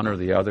them, one or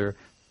the other.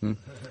 The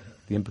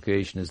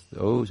implication is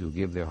those who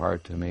give their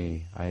heart to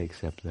me, I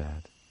accept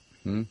that.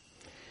 The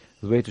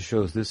Advaita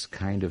shows this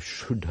kind of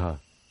shuddha,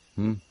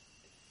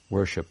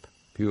 worship,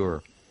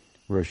 pure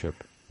worship.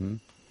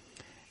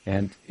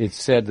 And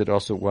it's said that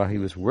also while he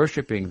was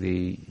worshipping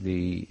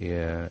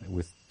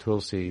with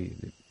Tulsi,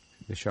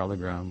 the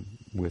shalagram,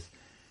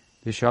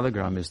 the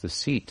shalagram is the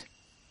seat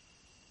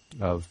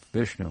of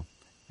Vishnu.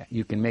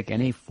 You can make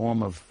any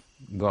form of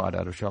God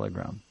out of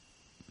shalagram.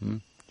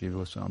 Jiva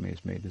Goswami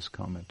has made this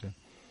comment.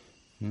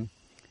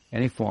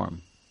 Any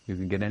form. You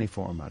can get any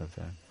form out of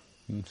that.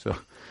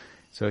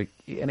 So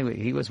anyway,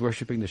 he was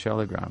worshipping the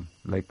shalagram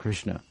like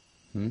Krishna.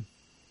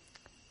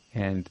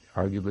 And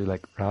arguably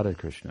like Radha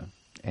Krishna.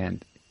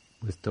 And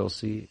with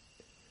Tulsi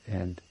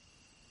and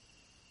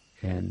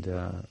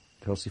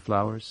Tulsi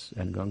flowers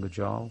and Ganga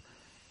Jal.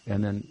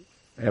 And then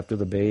after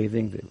the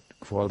bathing, they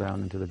fall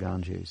down into the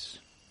Ganges.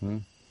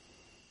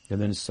 And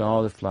then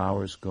saw the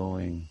flowers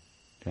going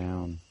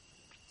down,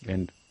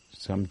 and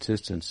some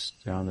distance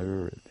down the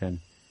river, and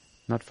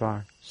not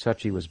far,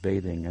 Sachi was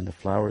bathing, and the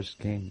flowers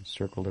came,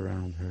 circled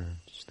around her,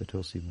 just the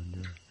Tulsi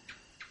Mandir.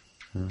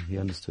 He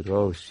understood,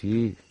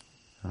 she's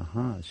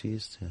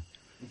to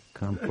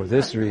come for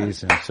this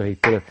reason. So he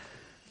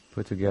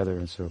put together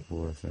and so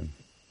forth, and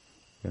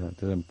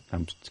then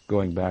I'm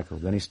going back.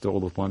 Then he stole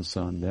with one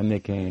son, then they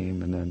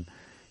came, and then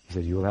he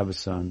said, "You'll have a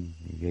son."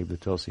 He gave the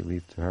Tulsi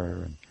leaf to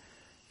her, and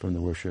from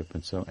the worship,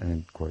 and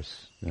of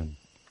course, then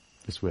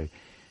this way.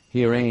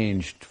 He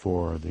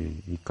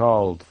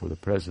called for the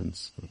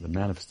presence, the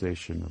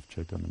manifestation of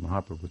Chaitanya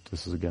Mahaprabhu.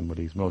 This is again what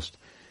he's most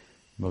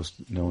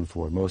known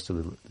for. Most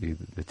of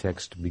the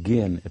texts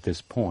begin at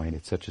this point.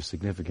 It's such a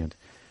significant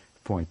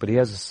point. But he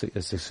has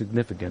a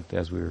significant,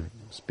 as we were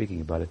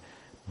speaking about it,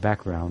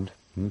 background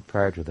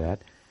prior to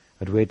that.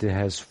 Advaita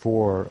has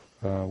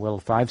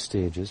 5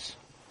 stages.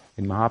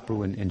 In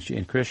Mahaprabhu and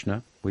in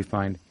Krishna, we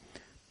find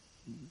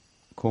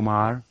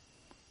Kumar,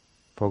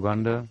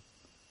 Poganda,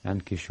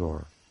 and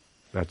Kishore.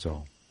 That's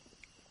all.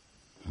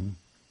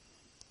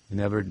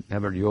 Never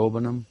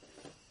Yovanam,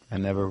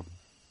 and never,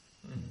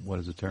 what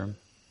is the term?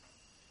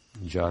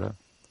 Jara,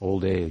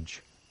 old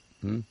age.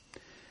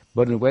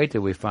 But in Advaita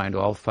we find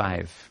all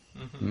 5.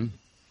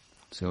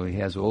 So he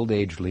has old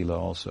age Leela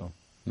also.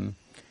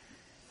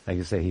 Like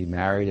I say, he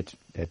married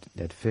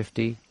at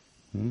 50.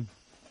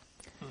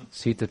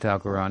 Sita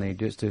Thakurani,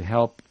 just to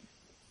help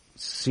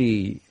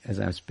see, as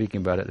I'm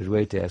speaking about it,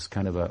 Advaita as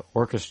kind of an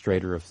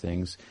orchestrator of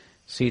things.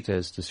 Sita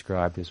is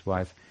described, his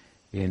wife,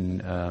 in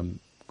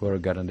Gaura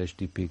Gadandesh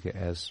Deepika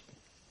as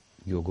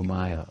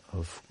Yogamaya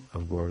of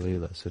Gaur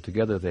Leela. So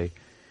together they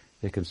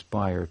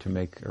conspire to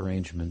make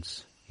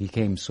arrangements. He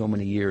came so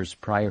many years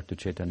prior to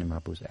Chaitanya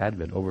Mahaprabhu's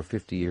advent, over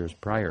 50 years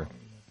prior.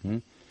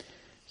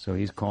 So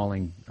he's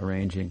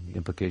arranging. The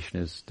implication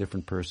is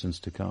different persons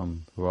to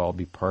come who will all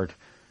be part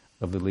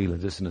of the Leela,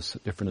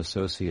 different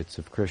associates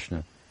of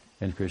Krishna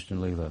and Krishna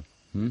Leela.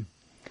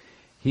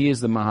 He is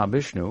the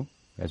Mahavishnu,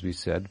 as we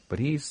said,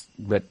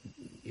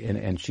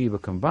 and Shiva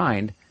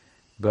combined,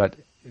 but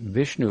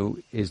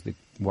Mahavishnu is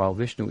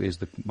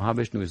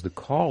the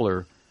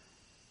caller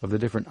of the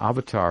different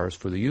avatars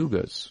for the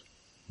yugas.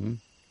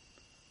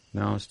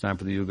 Now it's time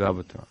for the Yuga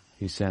avatar.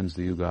 He sends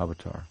the Yuga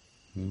avatar,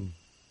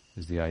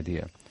 is the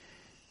idea.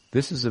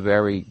 This is a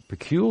very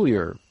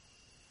peculiar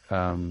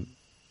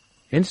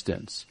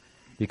instance,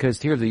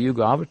 because here the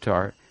Yuga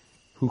avatar,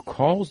 who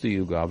calls the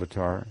Yuga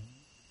avatar,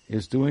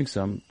 is doing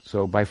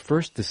so by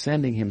first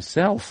descending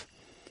himself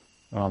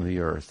on the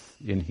earth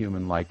in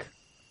human-like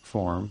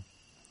form,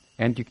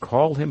 and you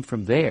call him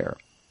from there.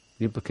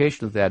 The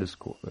implication of that, of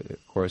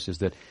course, is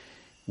that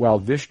while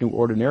Vishnu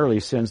ordinarily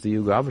sends the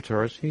Yuga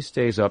avatars, he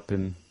stays up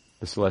in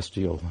the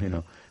celestial,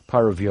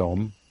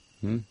 Paravyom,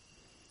 and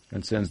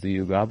sends the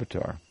Yuga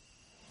avatar.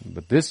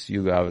 But this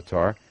Yuga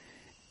avatar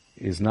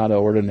is not an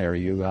ordinary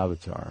Yuga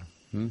avatar.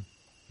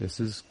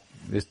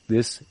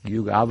 This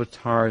Yuga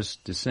avatar's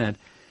descent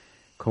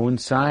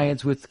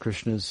coincides with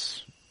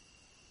Krishna's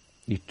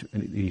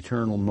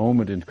eternal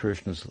moment in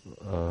Krishna's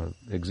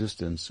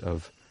existence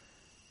of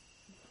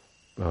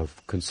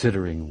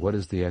considering what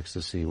is the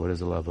ecstasy, what is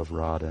the love of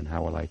Radha, and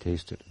how will I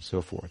taste it, and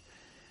so forth.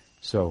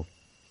 So,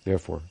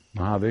 therefore,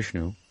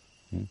 Mahavishnu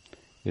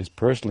is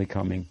personally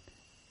coming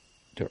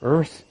to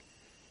earth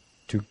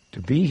to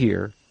be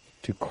here,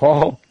 to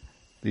call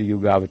the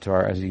Yuga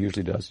avatar, as he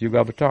usually does. Yuga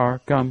avatar,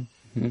 come.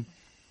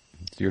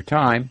 It's your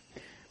time.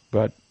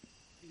 But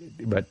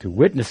to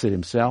witness it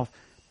himself,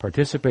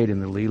 participate in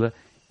the Leela,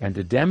 and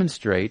to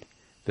demonstrate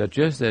that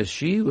just as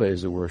Shiva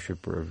is a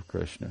worshipper of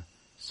Krishna,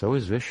 so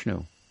is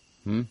Vishnu.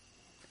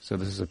 So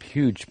this is a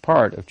huge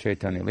part of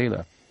Chaitanya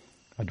Leela.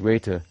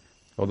 Advaita,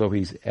 although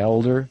he's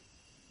elder,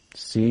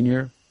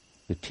 senior,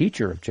 the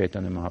teacher of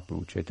Chaitanya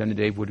Mahaprabhu, Chaitanya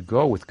Dev would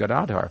go with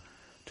Gadadhar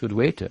to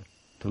Advaita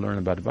to learn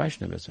about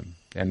Vaishnavism.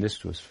 And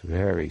this was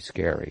very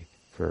scary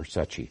for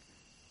Sachi.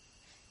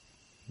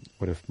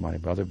 What if my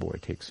other boy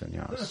takes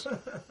sannyas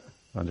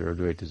under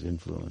Advaita's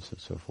influence and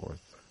so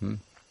forth?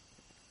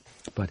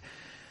 But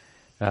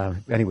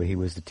anyway, he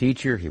was the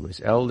teacher, he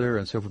was elder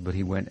and so forth, but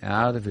he went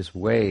out of his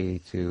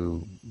way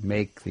to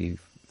make the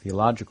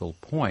theological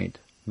point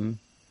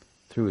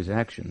through his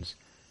actions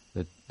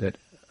that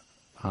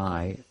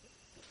I,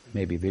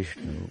 maybe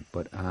Vishnu,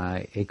 but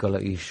I,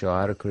 Ekala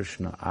Ishvara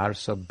Krishna,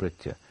 Arsa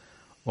Britya,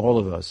 all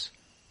of us,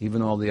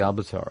 even all the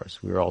avatars,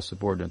 we are all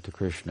subordinate to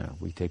Krishna.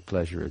 We take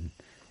pleasure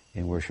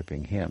in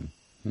worshipping him.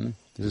 This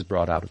is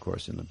brought out, of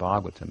course, in the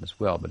Bhagavatam as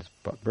well, but it's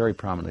very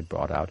prominently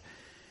brought out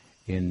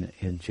in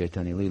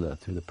Chaitanya Lila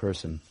through the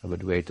person of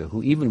Advaita,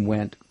 who even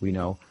went, we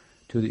know,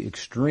 to the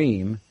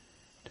extreme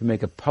to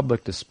make a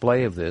public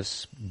display of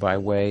this by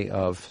way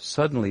of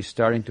suddenly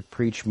starting to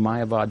preach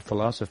Mayavad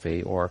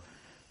philosophy, or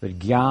that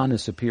Jnana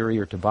is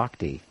superior to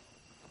Bhakti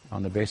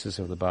on the basis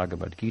of the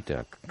Bhagavad Gita.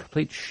 A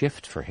complete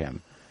shift for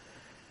him.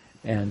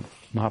 And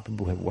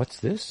Mahaprabhu said, what's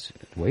this?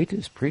 Advaita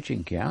is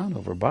preaching Jnana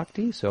over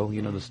Bhakti? So,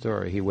 you know the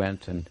story. He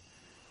went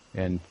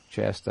and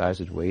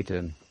chastised Advaita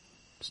and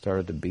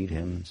started to beat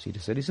him. And Sita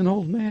said, he's an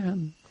old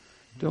man.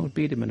 Don't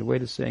beat him. And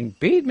Advaita is saying,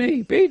 beat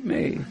me, beat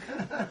me.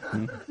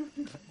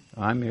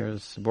 I'm your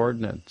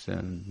subordinate,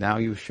 and now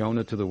you've shown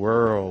it to the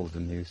world.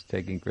 And he's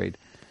taking great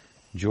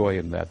joy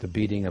in that. The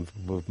beating of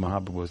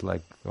Mahaprabhu was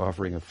like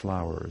offering of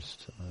flowers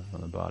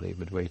on the body of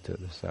Advaita.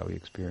 That's how he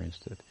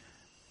experienced it.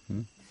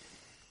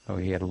 Oh,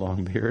 he had a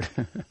long beard.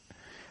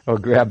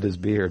 Grabbed his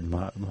beard.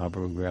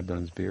 Mahaprabhu grabbed on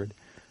his beard.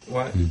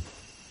 Why?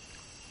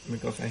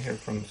 Because I heard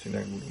from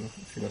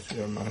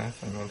Srila Maharaj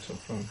and also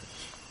from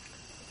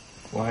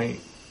why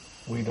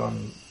we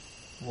don't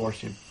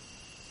worship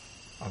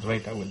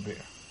Advaita with beer.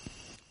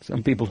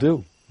 Some people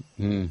do.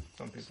 Some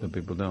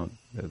people don't.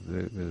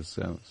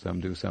 Some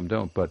do, some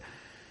don't. But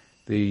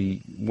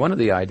one of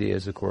the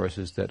ideas, of course,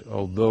 is that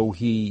although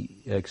he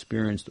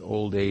experienced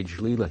old age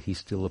Leela, he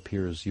still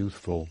appears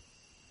youthful.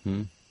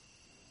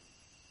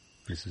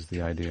 This is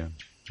the idea.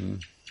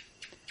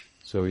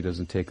 So he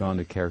doesn't take on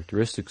the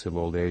characteristics of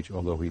old age,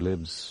 although he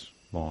lives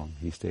long.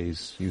 He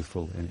stays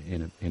youthful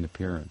in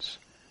appearance.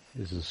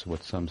 This is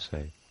what some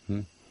say.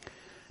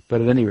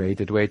 But at any rate,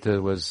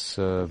 Advaita was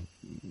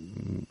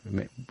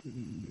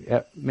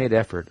made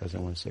effort, as I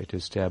want to say, to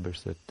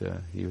establish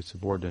that he was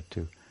subordinate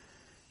to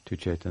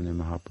Chaitanya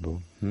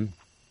Mahaprabhu.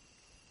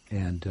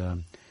 And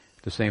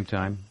at the same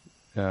time,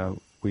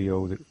 we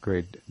owe the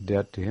great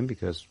debt to him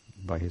because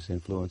by his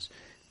influence,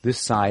 this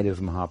side of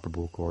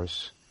Mahaprabhu, of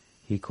course,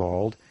 he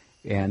called.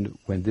 And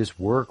when this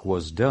work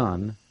was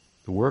done,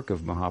 the work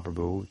of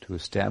Mahaprabhu to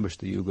establish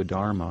the Yuga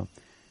Dharma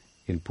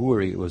in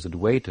Puri, it was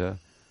Advaita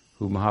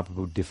who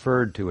Mahaprabhu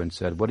deferred to and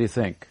said, what do you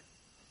think?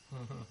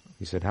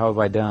 He said, how have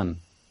I done?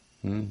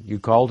 You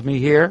called me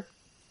here?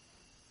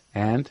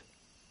 And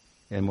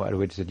what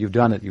Advaita said, you've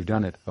done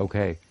it,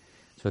 okay.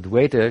 So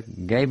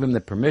Advaita gave him the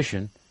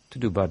permission to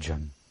do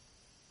bhajan.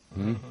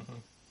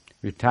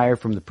 Retire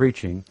from the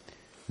preaching.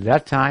 At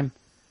that time,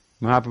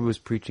 Mahaprabhu's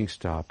preaching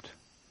stopped.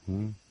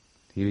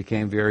 He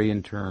became very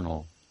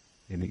internal.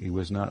 And he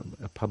was not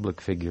a public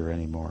figure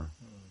anymore.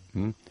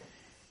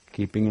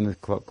 Keeping in the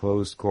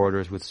closed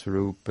quarters with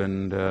Sarup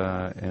and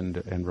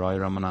Rai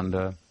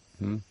Ramananda,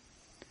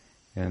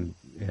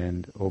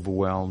 and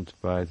overwhelmed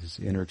by this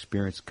inner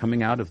experience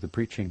coming out of the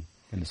preaching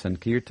in the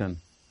Sankirtan,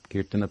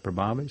 Kirtana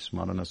Prabhavi,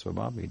 Smarana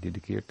Swabhavi. He did the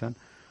Kirtan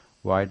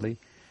widely.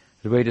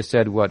 Advaita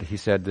said what? He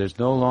said, there's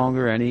no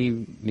longer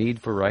any need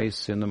for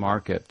rice in the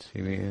market. I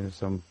mean,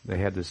 they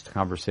had this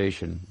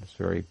conversation. It's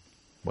very,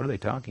 what are they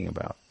talking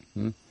about?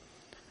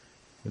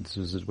 This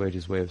is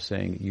Advaita's way of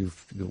saying,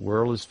 the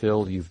world is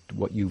filled, you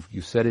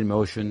set in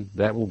motion,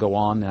 that will go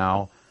on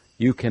now.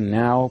 You can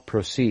now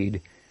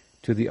proceed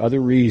to the other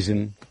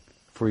reason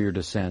for your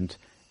descent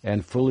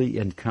and fully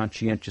and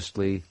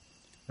conscientiously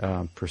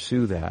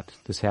pursue that.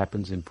 This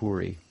happens in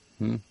Puri.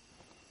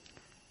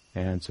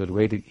 And so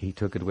Advaita, he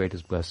took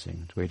Advaita's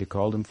blessing. Advaita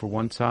called him for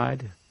one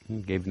side,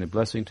 gave him the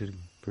blessing to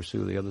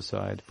pursue the other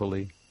side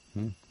fully.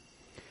 And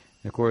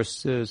of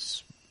course,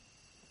 as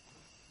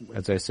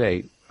I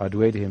say,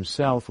 Advaita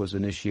himself was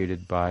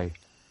initiated by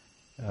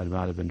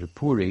Madhavendra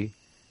Puri,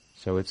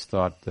 so it's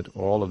thought that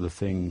all of the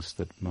things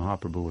that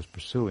Mahaprabhu was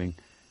pursuing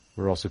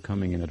were also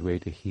coming in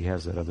Advaita. He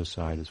has that other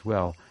side as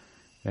well.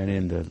 And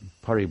in the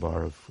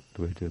Paribar of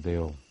Advaita,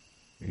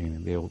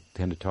 they'll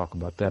tend to talk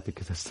about that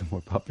because that's the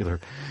more popular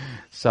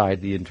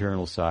side, the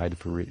internal side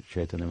for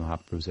Chaitanya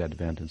Mahaprabhu's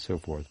advent and so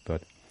forth.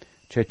 But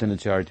Chaitanya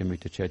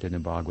Charitamrita, Chaitanya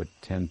Bhagavat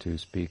tend to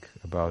speak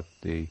about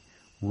the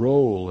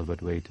role of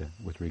Advaita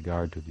with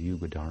regard to the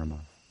Yuga Dharma.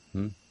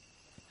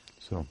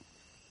 So,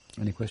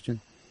 any question?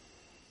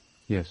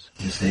 Yes.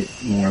 You say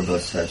more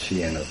about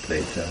Sachi and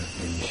Advaita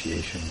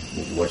initiation,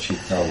 what she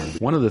felt.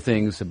 One of the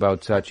things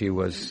about Sachi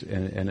was,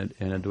 and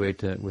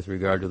Advaita with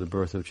regard to the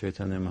birth of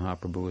Chaitanya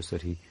Mahaprabhu, was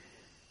that he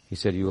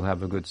said, you will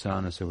have a good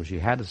son, and so she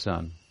had a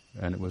son,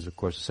 and it was, of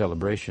course, a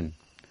celebration.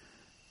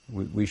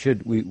 We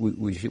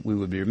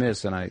would be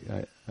remiss, and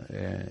I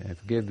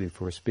forgive me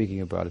for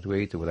speaking about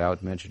Advaita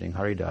without mentioning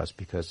Haridas,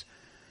 because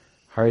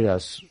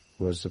Haridas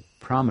was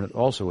prominent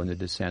also in the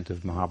descent of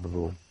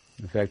Mahaprabhu.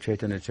 In fact,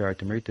 Chaitanya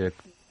Charitamrita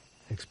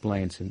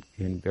explains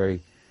in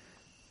very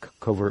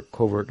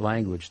covert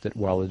language that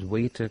while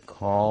Advaita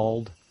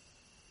called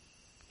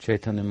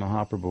Chaitanya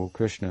Mahaprabhu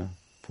Krishna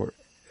for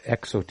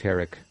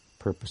exoteric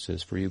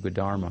purposes, for Yuga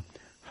Dharma,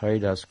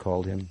 Haridas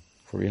called him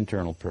for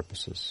internal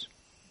purposes.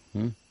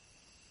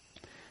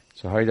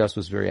 So Haridas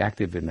was very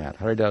active in that.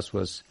 Haridas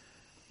was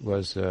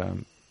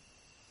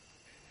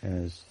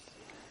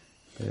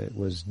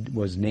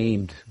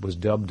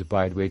dubbed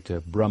by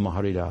Advaita Brahma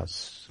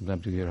Haridas.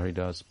 Sometimes you hear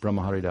Haridas,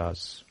 Brahma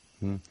Haridas.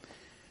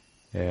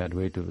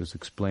 Advaita was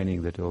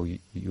explaining that,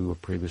 you were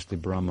previously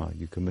Brahma,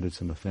 you committed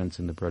some offense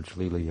in the Braj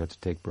Leela, you had to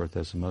take birth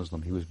as a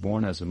Muslim. He was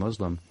born as a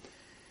Muslim,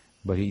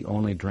 but he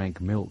only drank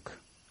milk.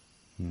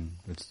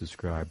 It's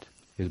described.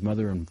 His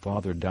mother and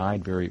father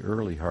died very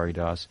early,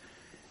 Haridas,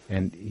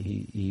 and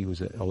he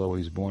was, although he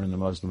was born in a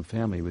Muslim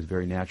family, he was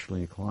very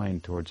naturally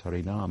inclined towards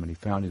Harinam, and he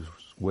found his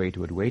way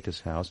to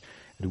Advaita's house.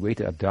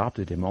 Advaita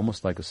adopted him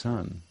almost like a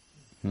son.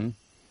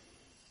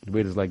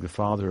 Advaita is like the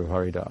father of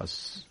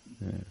Haridas,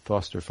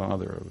 foster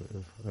father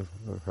of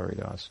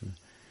Haridas,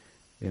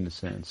 in a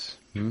sense.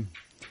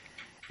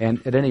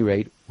 And at any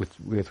rate,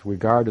 with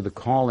regard to the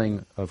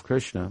calling of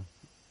Krishna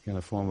in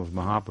the form of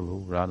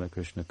Mahaprabhu, Radha and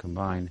Krishna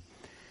combined,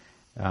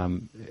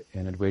 and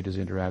Advaita's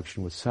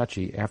interaction with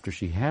Sachi, after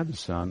she had the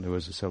son, there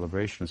was a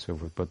celebration and so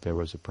forth, but there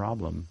was a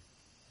problem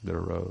that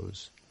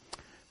arose.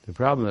 The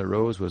problem that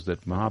arose was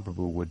that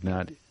Mahaprabhu would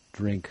not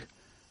drink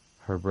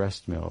her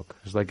breast milk.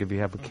 It's like if you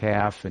have a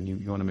calf and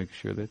you want to make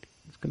sure that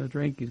he's going to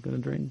drink.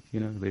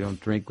 They don't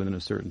drink within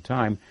a certain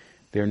time,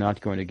 they're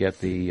not going to get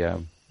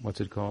the, what's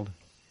it called?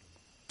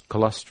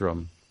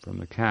 Colostrum from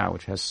the cow,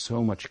 which has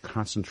so much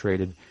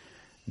concentrated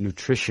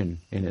nutrition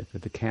in it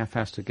that the calf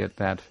has to get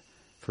that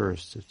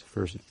first. It's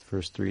the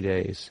first 3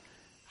 days.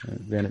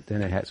 Then it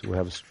will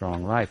have a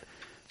strong life.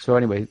 So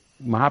anyway,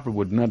 Mahaprabhu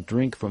would not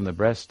drink from the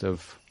breast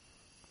of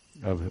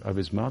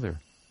his mother,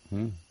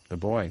 the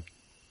boy,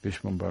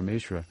 Bhishma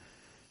Parmeshwara.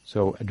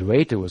 So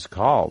Advaita was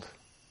called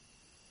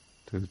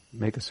to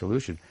make a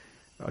solution.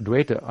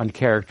 Advaita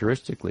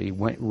uncharacteristically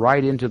went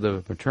right into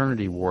the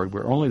maternity ward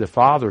where only the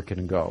father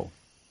can go.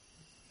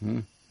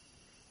 And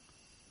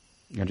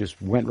just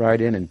went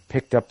right in and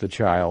picked up the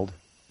child.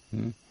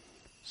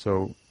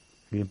 So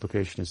the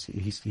implication is,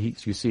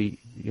 you see,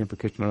 the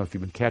implication, I don't know if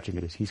you've been catching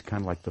it, is he's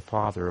kind of like the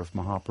father of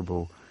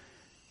Mahaprabhu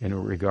in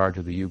regard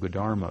to the Yuga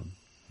Dharma.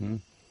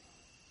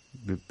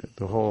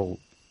 The whole,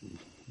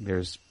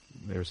 there's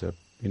a,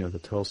 the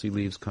Tulsi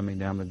leaves coming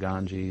down the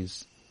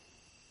Ganges,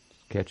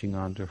 catching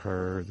on to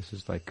her. This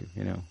is like,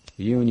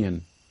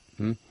 union,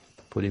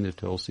 putting the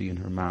Tulsi in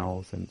her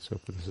mouth and so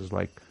forth. This is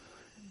like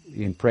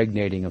the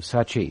impregnating of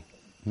Sachi,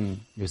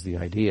 is the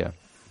idea.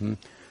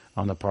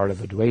 On the part of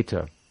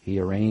Advaita, he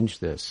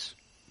arranged this.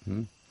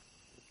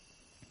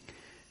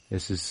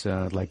 This is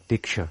like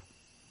Diksha.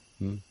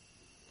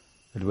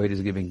 Advaita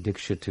is giving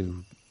Diksha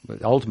to,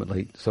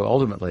 ultimately,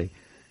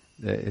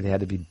 it had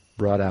to be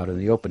brought out in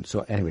the open.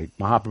 So anyway,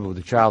 Mahaprabhu,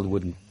 the child,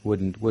 wouldn't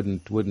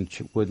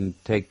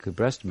take the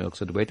breast milk.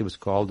 So Advaita was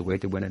called.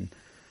 Advaita went in,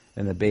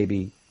 and the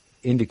baby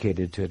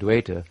indicated to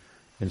Advaita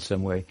in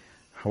some way,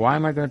 "Why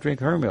am I going to drink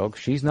her milk?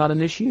 She's not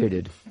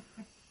initiated.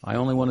 I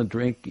only want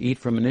to eat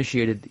from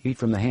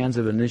the hands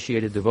of an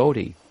initiated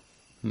devotee."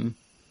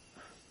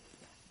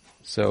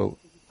 So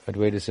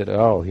Advaita said,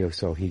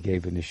 so he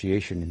gave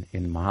initiation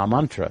in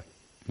Mahamantra,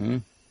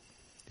 the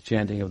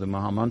chanting of the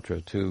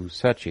Mahamantra to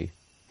Sachi.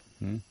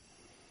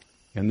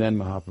 And then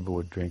Mahaprabhu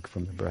would drink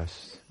from the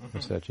breast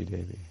of Sachi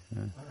Devi.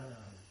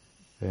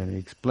 And he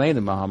explained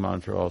the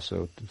Mahamantra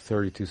also,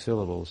 32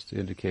 syllables, to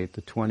indicate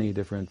the 20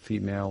 different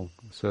female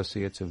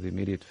associates of the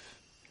immediate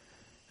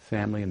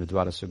family and the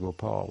Dwadasa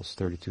Gopals,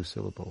 32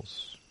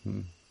 syllables.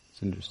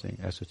 It's interesting,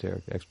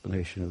 esoteric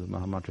explanation of the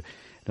Mahamantra.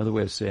 Another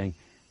way of saying,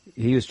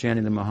 he was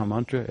chanting the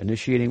Mahamantra,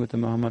 initiating with the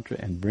Mahamantra,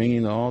 and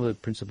bringing all the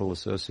principal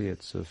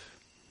associates of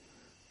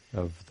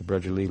the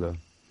Brajalila,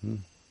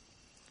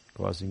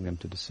 causing them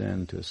to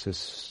descend, to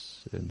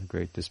assist in the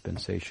great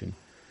dispensation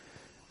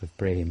of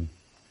Prem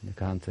in the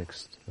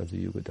context of the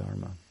Yuga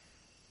Dharma.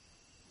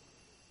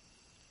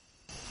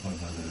 One of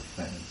the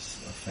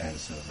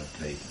fans of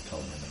Advaita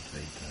told me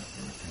Advaita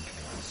were thinking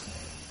of his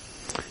name.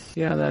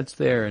 Yeah, that's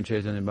there in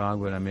Chaitanya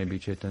Bhagavata, and maybe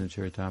Chaitanya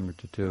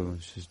Charitamrita too.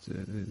 It's just,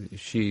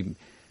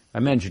 I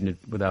mentioned it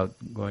without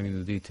going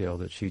into detail,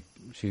 that she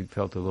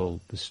felt a little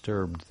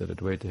disturbed that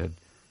Advaita had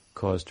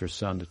caused her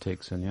son to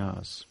take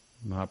sannyas.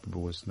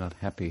 Mahaprabhu was not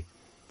happy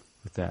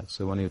with that.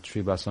 So when he was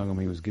Sri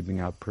Vasangam, he was giving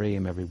out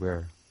prem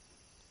everywhere.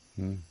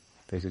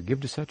 They said, "Give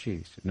to Sachi."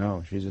 He said,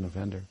 "No, she's an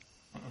offender."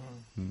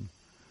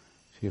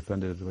 She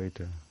offended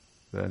Advaita.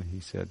 Then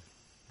he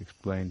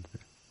explained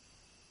that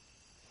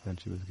then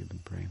she was given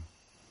prem.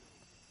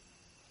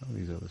 All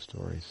these other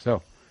stories.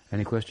 So,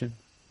 any question?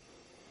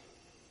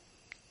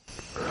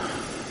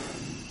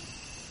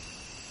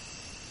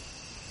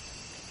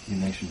 You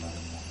mentioned Madhu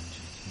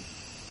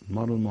Mohanji.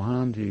 Madhu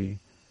Mohanji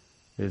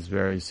is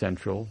very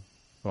central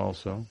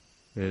also.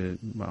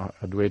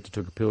 Advaita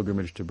took a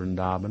pilgrimage to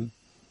Vrindavan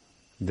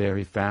There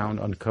he found,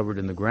 uncovered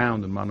in the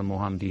ground, the Madan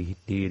Mohan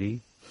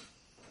deity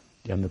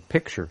and the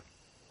picture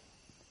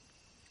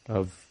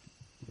of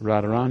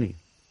Radharani,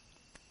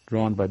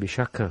 drawn by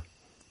Vishaka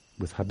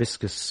with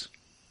hibiscus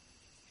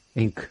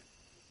ink.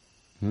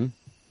 This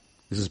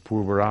is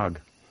Purvarag.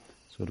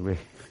 So the way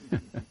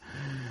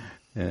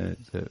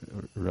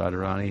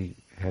Radharani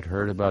had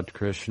heard about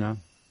Krishna.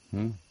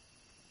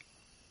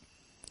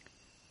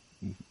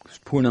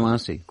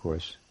 Purnamasi, of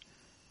course.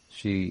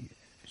 She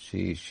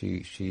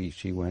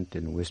went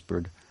and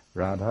whispered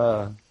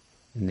Radha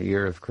in the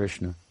ear of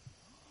Krishna.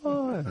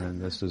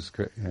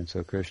 And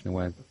so Krishna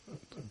went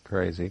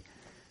crazy,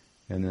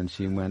 and then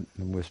she went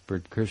and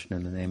whispered Krishna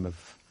in the name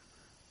of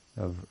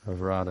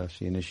Radha.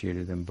 She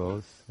initiated them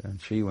both, and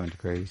she went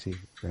crazy,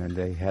 and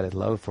they had a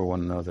love for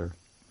one another.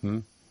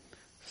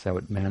 That's how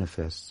it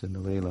manifests in the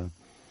Leela.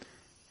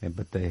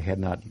 But they had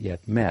not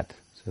yet met,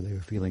 so they were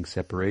feeling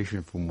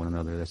separation from one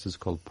another. This is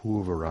called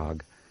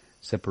Purvarag,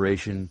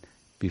 separation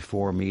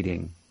before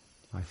meeting.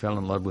 I fell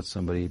in love with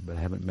somebody, but I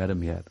haven't met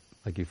him yet.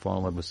 Like you fall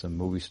in love with some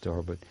movie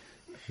star, but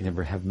you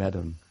never have met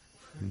him.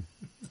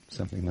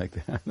 Something like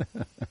that.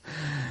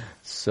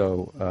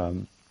 So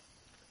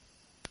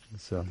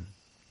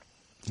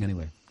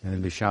anyway, and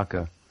then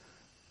Vishaka,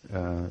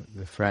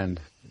 the friend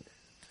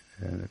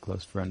and a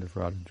close friend of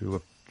Radha,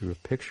 drew a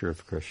picture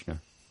of Krishna.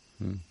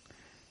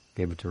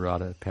 Gave it to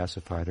Radha,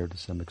 pacified her to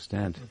some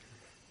extent.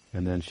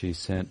 And then she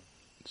sent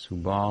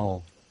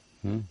Subal,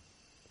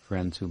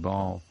 friend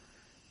Subal,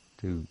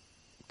 to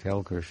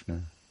tell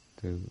Krishna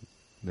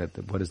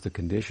what is the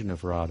condition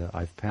of Radha.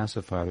 I've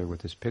pacified her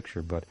with this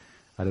picture, but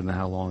I don't know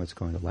how long it's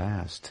going to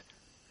last.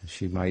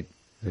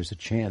 There's a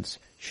chance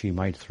she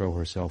might throw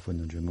herself in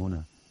the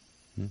Jamuna.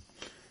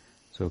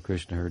 So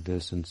Krishna heard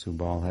this, and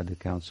Subal had to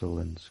counsel,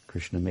 and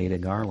Krishna made a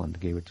garland,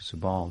 gave it to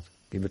Subal,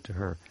 give it to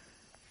her,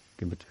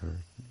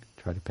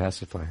 try to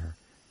pacify her,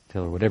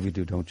 tell her, whatever you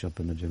do, don't jump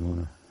in the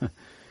Jamuna,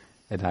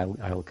 and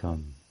I'll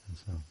come. And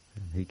so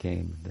he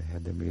came, and they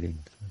had their meeting.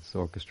 It's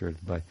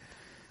orchestrated by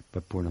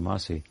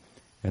Purnamasi.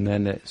 And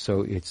then,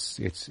 so he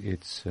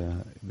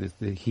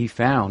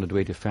found,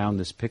 Advaita found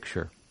this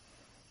picture.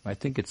 I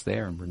think it's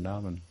there in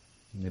Vrindavan,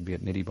 maybe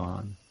at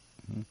Nidhiban.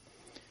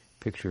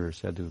 Picture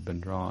said to have been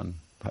drawn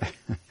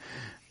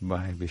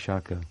by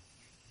Vishaka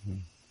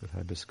with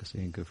hibiscus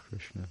ink of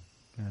Krishna,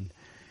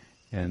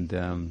 and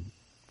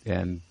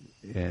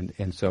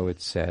so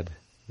it's said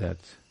that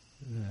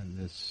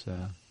this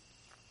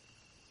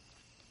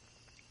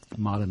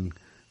Madan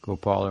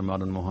Gopal or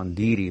Madan Mohan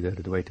deity that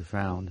Advaita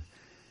found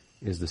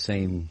is the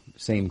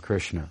same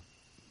Krishna.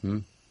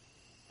 And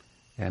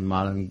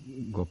Madan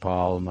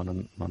Gopal,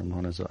 Madan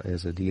Mohan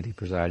is a deity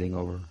presiding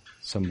over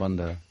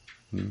Sambandha,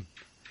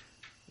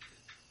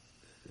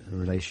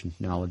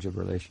 knowledge of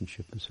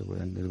relationship, and so.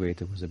 And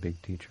Advaita was a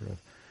big teacher of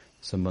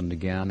Sambandha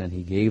Gyan, and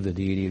he gave the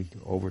deity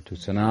over to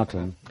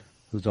Sanatana,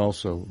 who's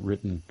also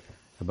written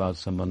about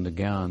Sambandha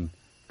Gyan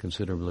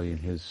considerably in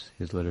his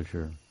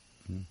literature.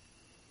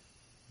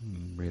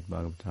 Brihad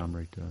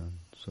Bhagavatamrita, and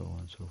so on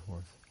and so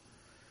forth.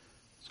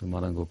 So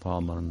Madan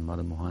Gopal,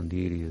 Madan Mohan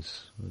deity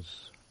was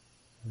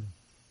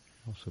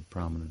also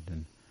prominent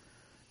in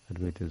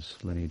Advaita's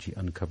lineage. He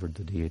uncovered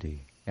the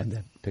deity, and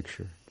that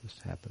picture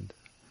just happened.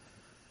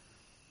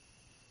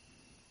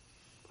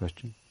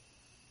 Question?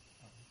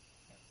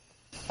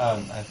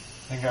 I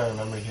think I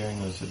remember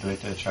hearing was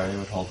Advaita Acharya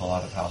would hold a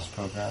lot of house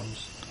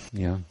programs.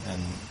 Yeah.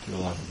 And do a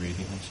lot of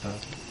reading and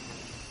stuff.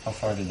 How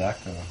far did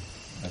that go?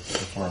 That's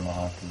before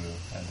Mahaprabhu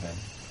had been.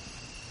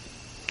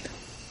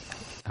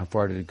 How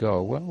far did it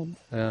go? Well,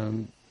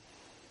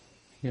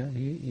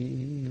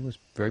 he was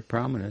very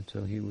prominent.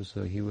 So he was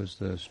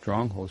the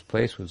stronghold. His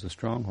place was the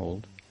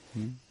stronghold.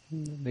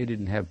 They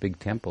didn't have big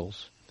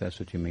temples, if that's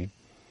what you mean.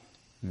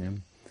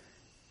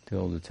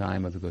 Till the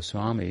time of the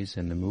Goswamis,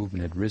 and the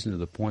movement had risen to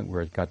the point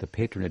where it got the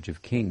patronage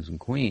of kings and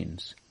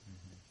queens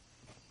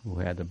who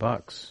had the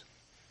bucks.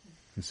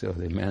 And so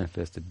they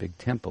manifested big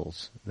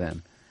temples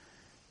then.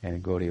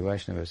 And Gaudiya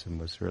Vaishnavism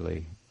was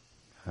really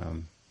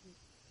kind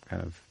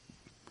of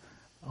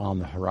on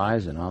the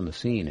horizon, on the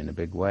scene in a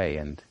big way.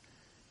 And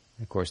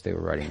of course they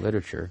were writing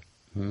literature.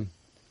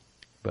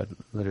 But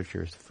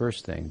literature is the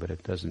first thing, but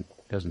it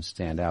doesn't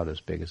stand out as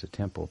big as a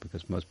temple,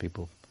 because most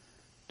people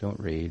don't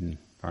read and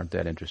aren't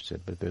that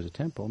interested. But if there's a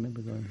temple,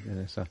 maybe go.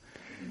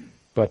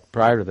 But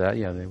prior to that,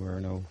 there were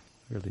no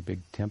really big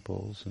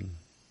temples, and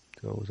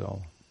so it was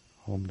all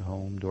home to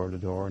home, door to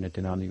door.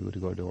 Nityananda would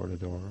go door to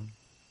door.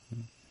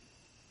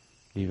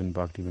 Even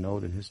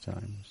Bhaktivinoda in his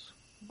time was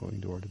going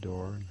door to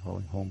door and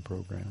holding home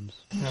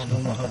programs.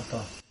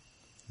 Namahatta.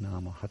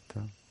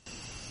 Namahatta.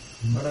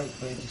 What are you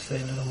going to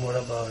say a little more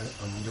about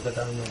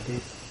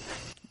Yugadharma?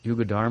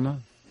 Yugadharma?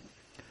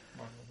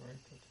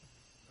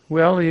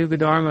 Well,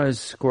 Yugadharma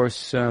is, of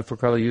course, for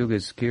Kali Yuga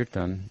is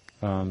Kirtan,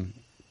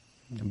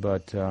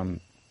 but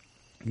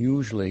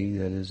usually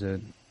it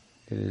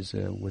is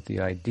with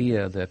the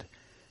idea that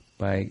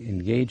by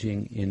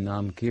engaging in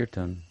Nam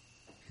Kirtan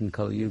in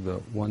Kali Yuga,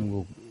 one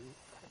will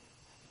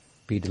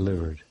be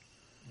delivered.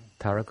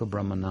 Taraka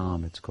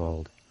Brahmanam, it's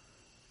called.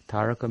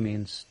 Taraka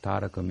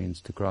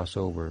means to cross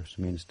over. So it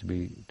means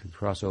to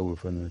cross over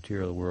from the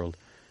material world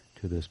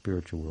to the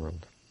spiritual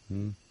world.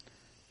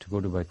 To go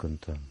to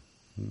Vaikuntha.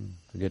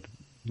 To get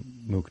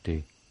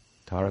mukti.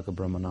 Taraka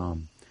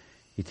Brahmanam.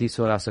 Iti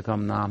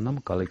sorasakam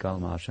namnam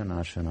kalikalmasha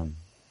nashanam.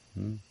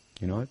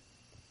 You know it?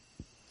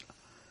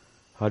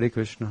 Hare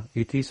Krishna.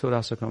 Iti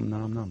sorasakam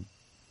namnam.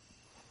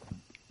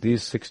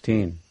 These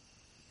 16.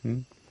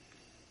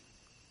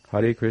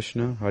 Hare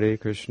Krishna,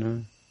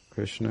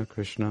 Krishna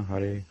Krishna,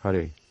 Hare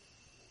Hare.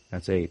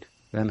 That's 8.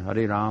 Then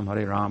Hare Ram,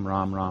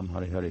 Ram Ram,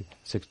 Hare Hare.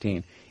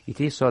 16.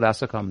 Iti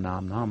sorasakam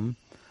namnam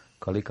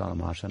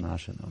kalikalamasha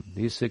nashanam.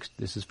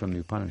 This is from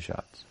the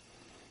Upanishads.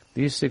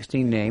 These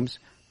 16 names,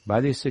 by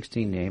these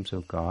 16 names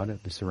of God,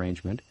 this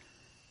arrangement,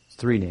 it's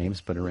 3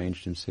 names but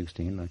arranged in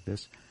 16 like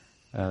this,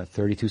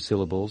 32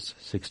 syllables,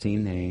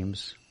 16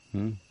 names,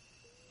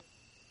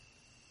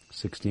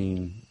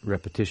 16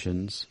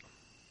 repetitions,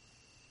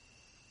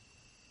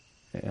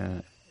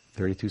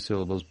 32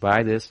 syllables.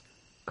 By this,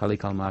 Kali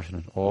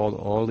Kalmashan,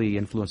 all the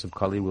influence of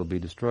Kali will be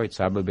destroyed.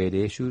 Sabha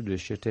Vedeshu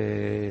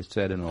Drishyate,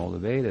 said in all the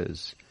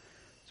Vedas.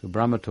 So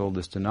Brahma told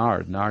this to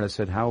Narada. Narada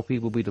said, how will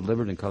people be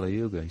delivered in Kali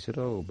Yuga? He said,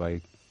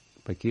 by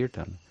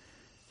kirtan.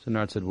 So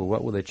Narada said, well,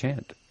 what will they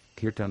chant?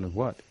 Kirtan of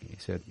what? He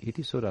said,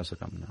 Iti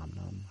Sodasakam Nam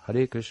Nam.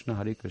 Hare Krishna,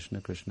 Krishna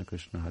Krishna,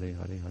 Hare Hare,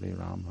 Hare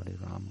Ram,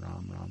 Ram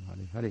Ram,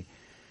 Hare Hare.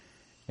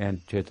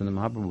 And Chaitanya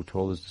Mahaprabhu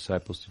told his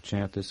disciples to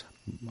chant this.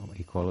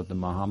 He called it the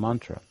Maha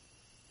Mantra.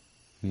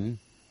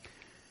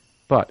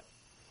 But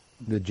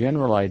the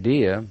general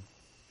idea,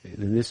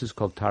 this is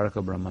called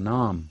Taraka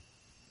Brahmanam.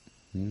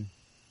 In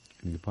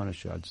the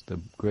Upanishads, the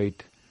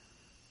great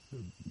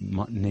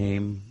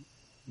name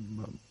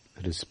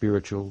that is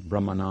spiritual,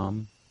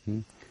 Brahmanam,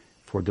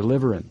 for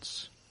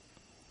deliverance.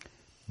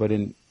 But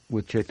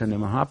with Chaitanya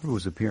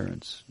Mahaprabhu's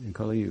appearance in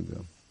Kali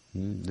Yuga,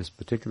 this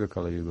particular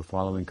Kali Yuga,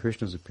 following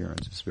Krishna's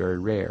appearance, is very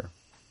rare.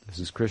 This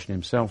is Krishna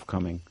himself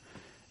coming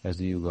as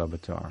the Yuga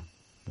avatar.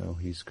 So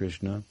he's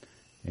Krishna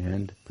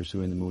and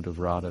pursuing the mood of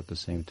Radha at the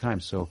same time.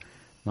 So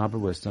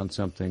Mahaprabhu has done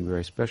something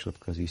very special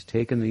because he's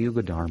taken the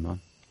Yuga Dharma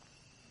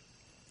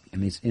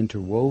and he's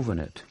interwoven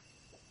it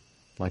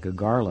like a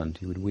garland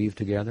he would weave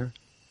together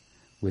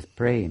with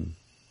prem.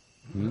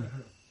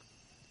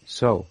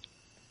 So,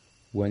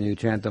 when you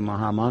chant the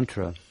Maha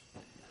Mantra,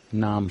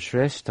 Nam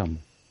Shreshtam,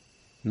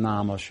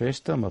 Nama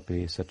Shreshtam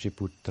api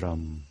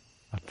Sachiputram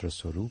Atra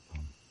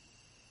Swarupam.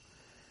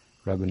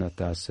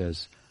 Raghunatha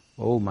says,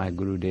 oh, my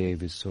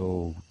Gurudev is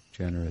so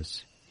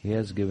generous. He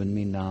has given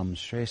me Nam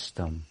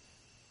Shreshtam,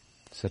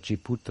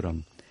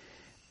 Sachiputram.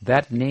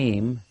 That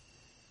name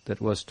that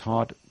was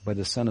taught by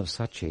the son of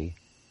Sachi,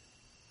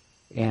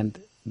 and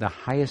the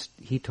highest,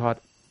 he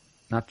taught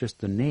not just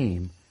the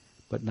name,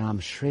 but Nam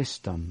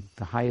Shreshtam,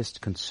 the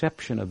highest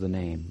conception of the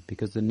name,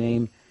 because the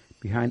name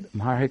behind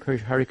Hare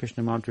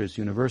Krishna mantra is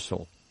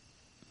universal.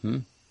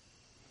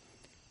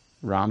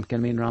 Ram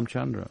can mean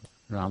Ramchandra.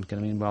 Ram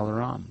can mean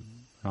Balaram.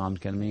 Ram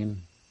can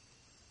mean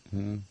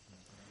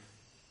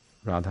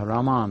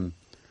Radharaman.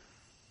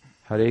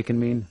 Hare can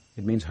mean,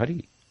 it means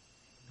Hari.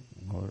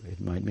 Or it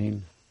might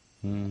mean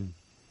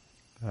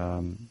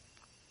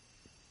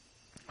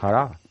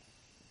Hara.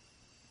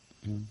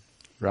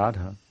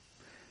 Radha.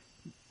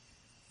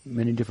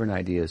 Many different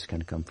ideas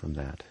can come from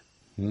that.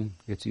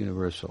 It's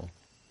universal.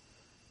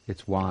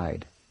 It's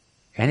wide.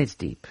 And it's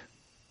deep.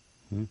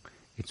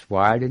 It's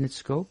wide in its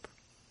scope.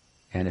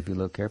 And if you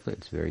look carefully,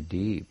 it's very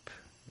deep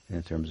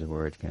in terms of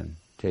where it can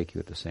take you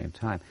at the same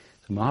time.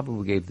 So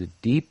Mahaprabhu gave the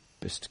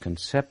deepest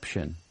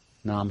conception,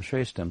 Nam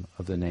Shreshtam,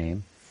 of the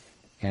name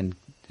and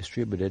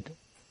distributed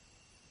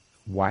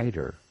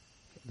wider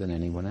than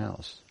anyone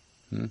else.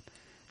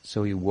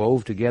 So he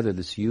wove together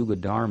this Yuga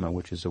Dharma,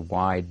 which is a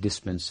wide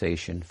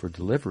dispensation for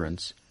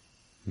deliverance,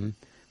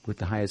 with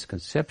the highest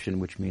conception,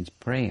 which means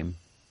prem,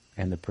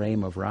 and the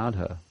prem of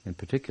Radha in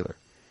particular.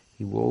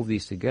 He wove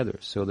these together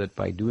so that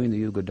by doing the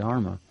Yuga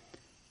Dharma,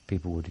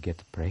 people would get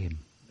the prem.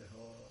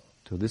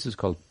 So this is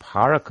called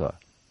Paraka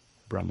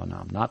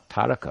Brahmanam, not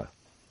Taraka.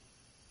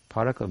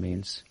 Paraka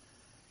means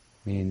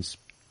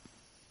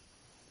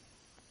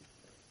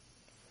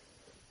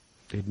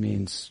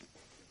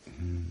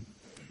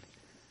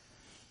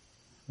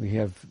we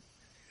have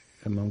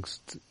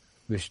amongst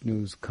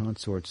Vishnu's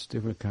consorts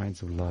different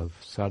kinds of love.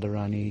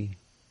 Sadharani,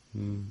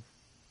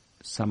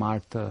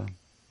 Samartha,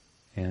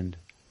 and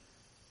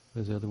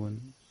what was the other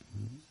one?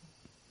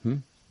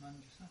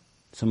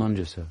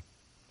 Samanjasa.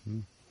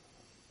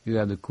 You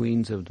have the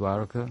queens of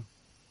Dwaraka,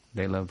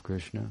 they love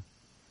Krishna,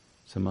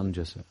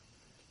 Samanjasa.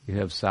 You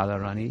have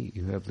Sadharani,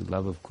 you have the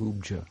love of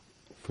Kubja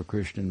for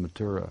Krishna and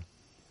Mathura.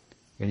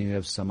 And you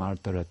have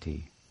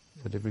Samartharati.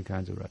 So different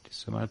kinds of rati.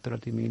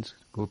 Samartharati means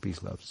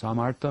gopis love.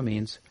 Samartha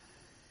means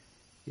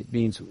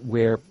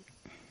where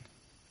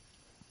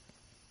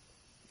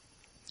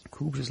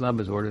Kubja's love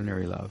is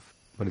ordinary love,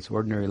 but it's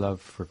ordinary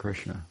love for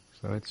Krishna,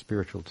 so it's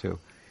spiritual too.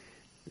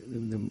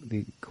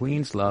 The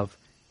queen's love,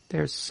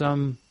 there's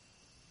some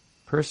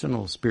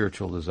personal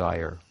spiritual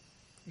desire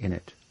in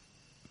it.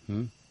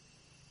 In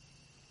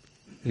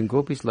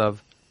Gopi's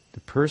love,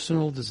 the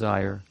personal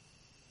desire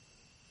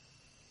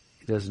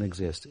it doesn't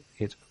exist.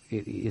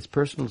 Its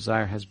personal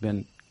desire has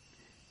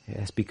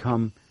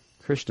become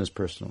Krishna's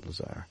personal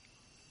desire.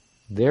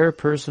 Their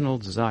personal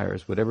desire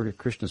is whatever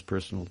Krishna's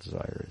personal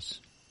desire is.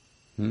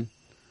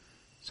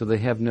 So they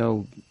have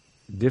no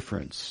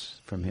difference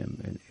from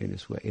him in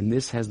this way. And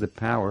this has the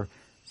power.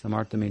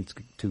 Samartha means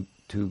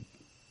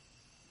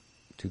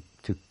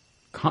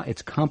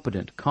it's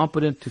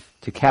competent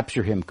to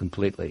capture him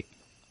completely.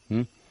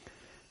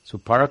 So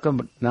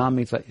Parakam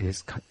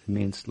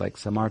means like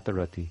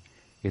Samartharati.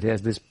 It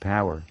has this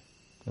power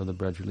of the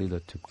Braj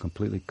Leela to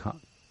completely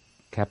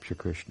capture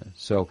Krishna.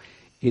 So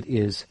it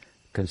is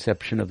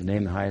conception of the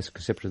name, the highest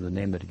conception of the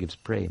name that it gives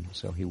prem.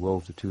 So he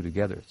wove the two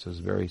together. So it's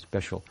a very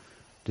special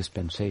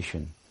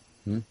dispensation.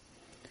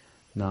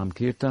 Nam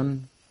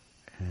Kirtan,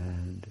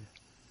 and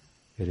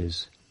it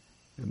is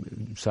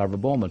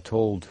Sarvabhauma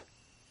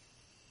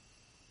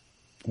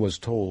was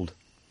told,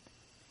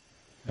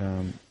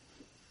 or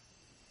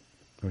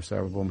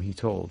Sarvabhauma he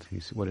told,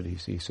 what did he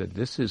see? He said,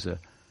 this is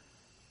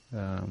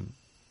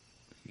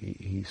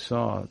he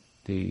saw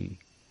the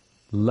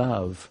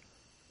love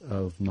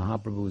of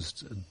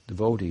Mahaprabhu's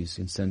devotees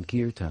in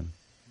Sankirtan.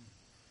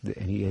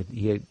 And he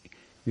had,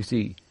 you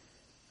see,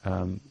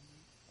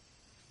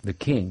 the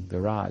king,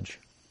 the Raj,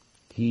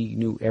 he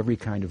knew every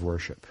kind of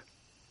worship.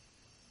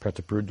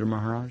 Prataparudra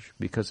Maharaj,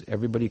 because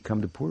everybody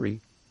come to Puri,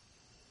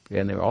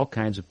 and there are all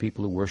kinds of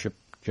people who worship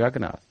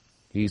Jagannath.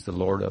 He's the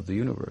Lord of the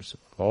universe.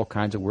 All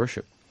kinds of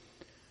worship.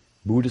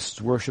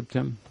 Buddhists worshipped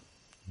him.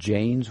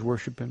 Jains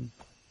worship him.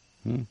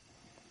 The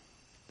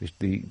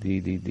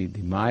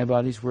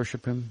Mayavadis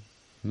worship him.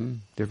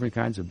 Different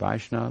kinds of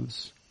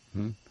Vaishnavas.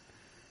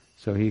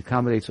 So he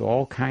accommodates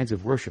all kinds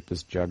of worship,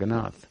 this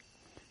Jagannath.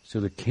 So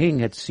the king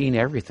had seen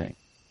everything.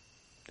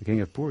 The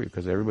king of Puri,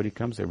 because everybody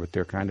comes there with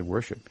their kind of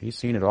worship. He's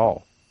seen it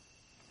all.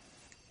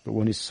 But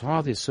when he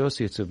saw the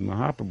associates of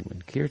Mahaprabhu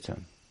in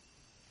Kirtan,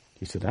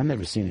 he said, I've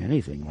never seen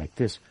anything like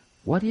this.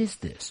 What is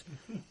this?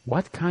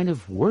 What kind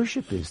of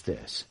worship is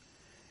this?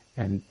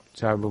 And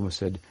Sarvabhauma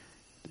said,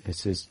 it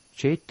says,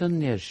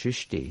 Chaitanya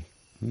Shishti.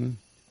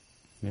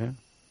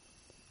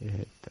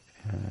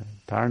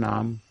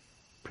 Tarnam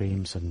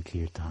Prem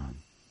Sankirtan.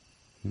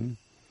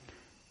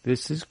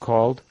 This is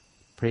called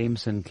Prem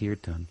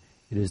Sankirtan.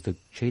 It is the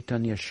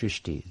Chaitanya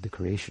Shishti, the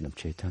creation of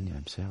Chaitanya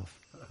himself.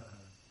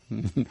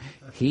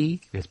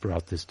 He has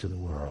brought this to the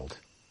world.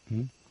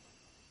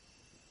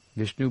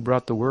 Vishnu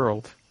brought the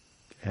world,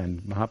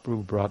 and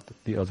Mahaprabhu brought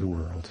the other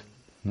world.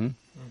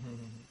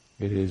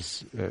 It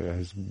is,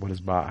 what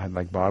is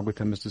like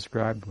Bhagavatam is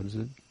described, what is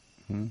it?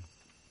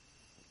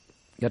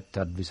 Yat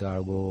tad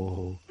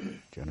visargo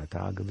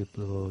janataga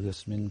viplavo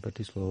yasmin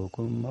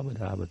pratislokum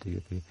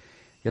abhadavati.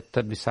 Yat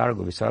tad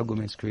visargo. Visargo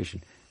means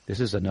creation. This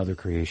is another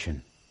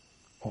creation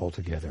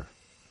altogether.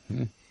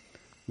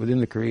 Within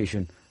the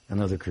creation,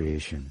 another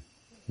creation.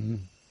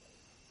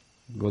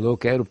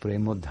 Golokeru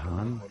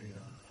premodhan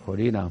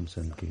Harinam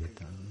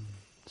Sankirtan.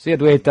 Sri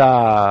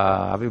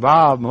Advaita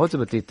Abhibhav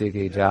Mahotsavatite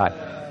ki jai.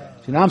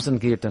 Sri Nam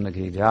Sankirtan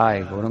ki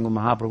jai. Gauranga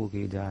Mahaprabhu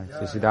ki jai.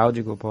 Sri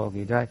Siddhavji Gopal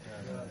ki jai.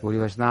 Gauri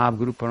Vaishnava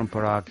Guru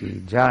Parampara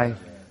ki jai.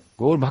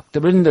 Gaur Bhakta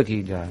Vrinda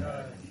ki jai.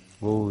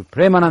 Gaur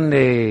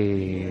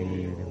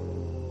Premanande.